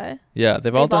sci-fi. Yeah,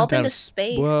 they've all done been kind to of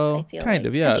space. Well, I feel kind like.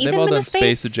 of. Yeah, Has they've Ethan all been done to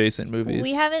space? space-adjacent movies.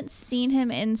 We haven't seen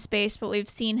him in space, but we've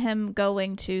seen him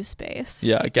going to space.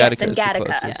 Yeah, Gattaca and is the Gattaca.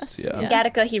 closest. Yes. Yeah.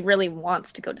 Gattaca, he really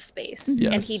wants to go to space,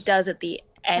 and he does at the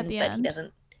end, but he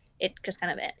doesn't. It just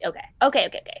kind of okay.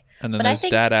 And then but there's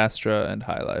Dad Astra and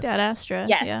High Life. Dad Astra.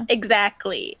 Yes,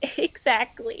 exactly.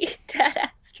 Dad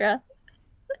Astra.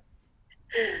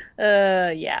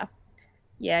 Yeah.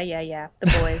 The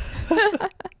boys.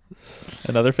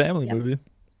 Another family movie.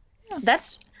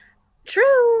 That's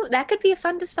true. That could be a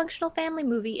fun dysfunctional family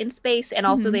movie in space, and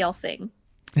also they all sing.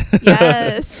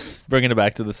 Yes. Bringing it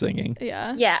back to the singing.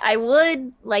 Yeah. Yeah, I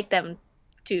would like them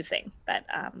to sing, but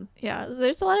yeah,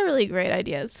 there's a lot of really great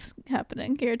ideas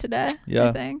happening here today. Yeah.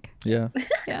 I think. Yeah.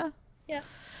 Yeah.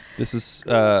 This is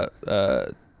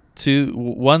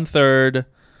 1/3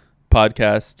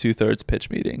 podcast, 2/3 pitch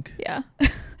meeting. Yeah.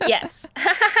 Yes.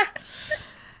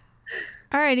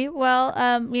 Alrighty. Well,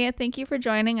 thank you for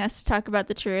joining us to talk about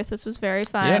The Truth. This was very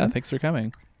fun. Yeah, thanks for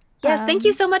coming. Yes, thank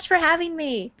you so much for having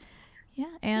me. Yeah,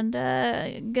 and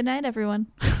good night, everyone.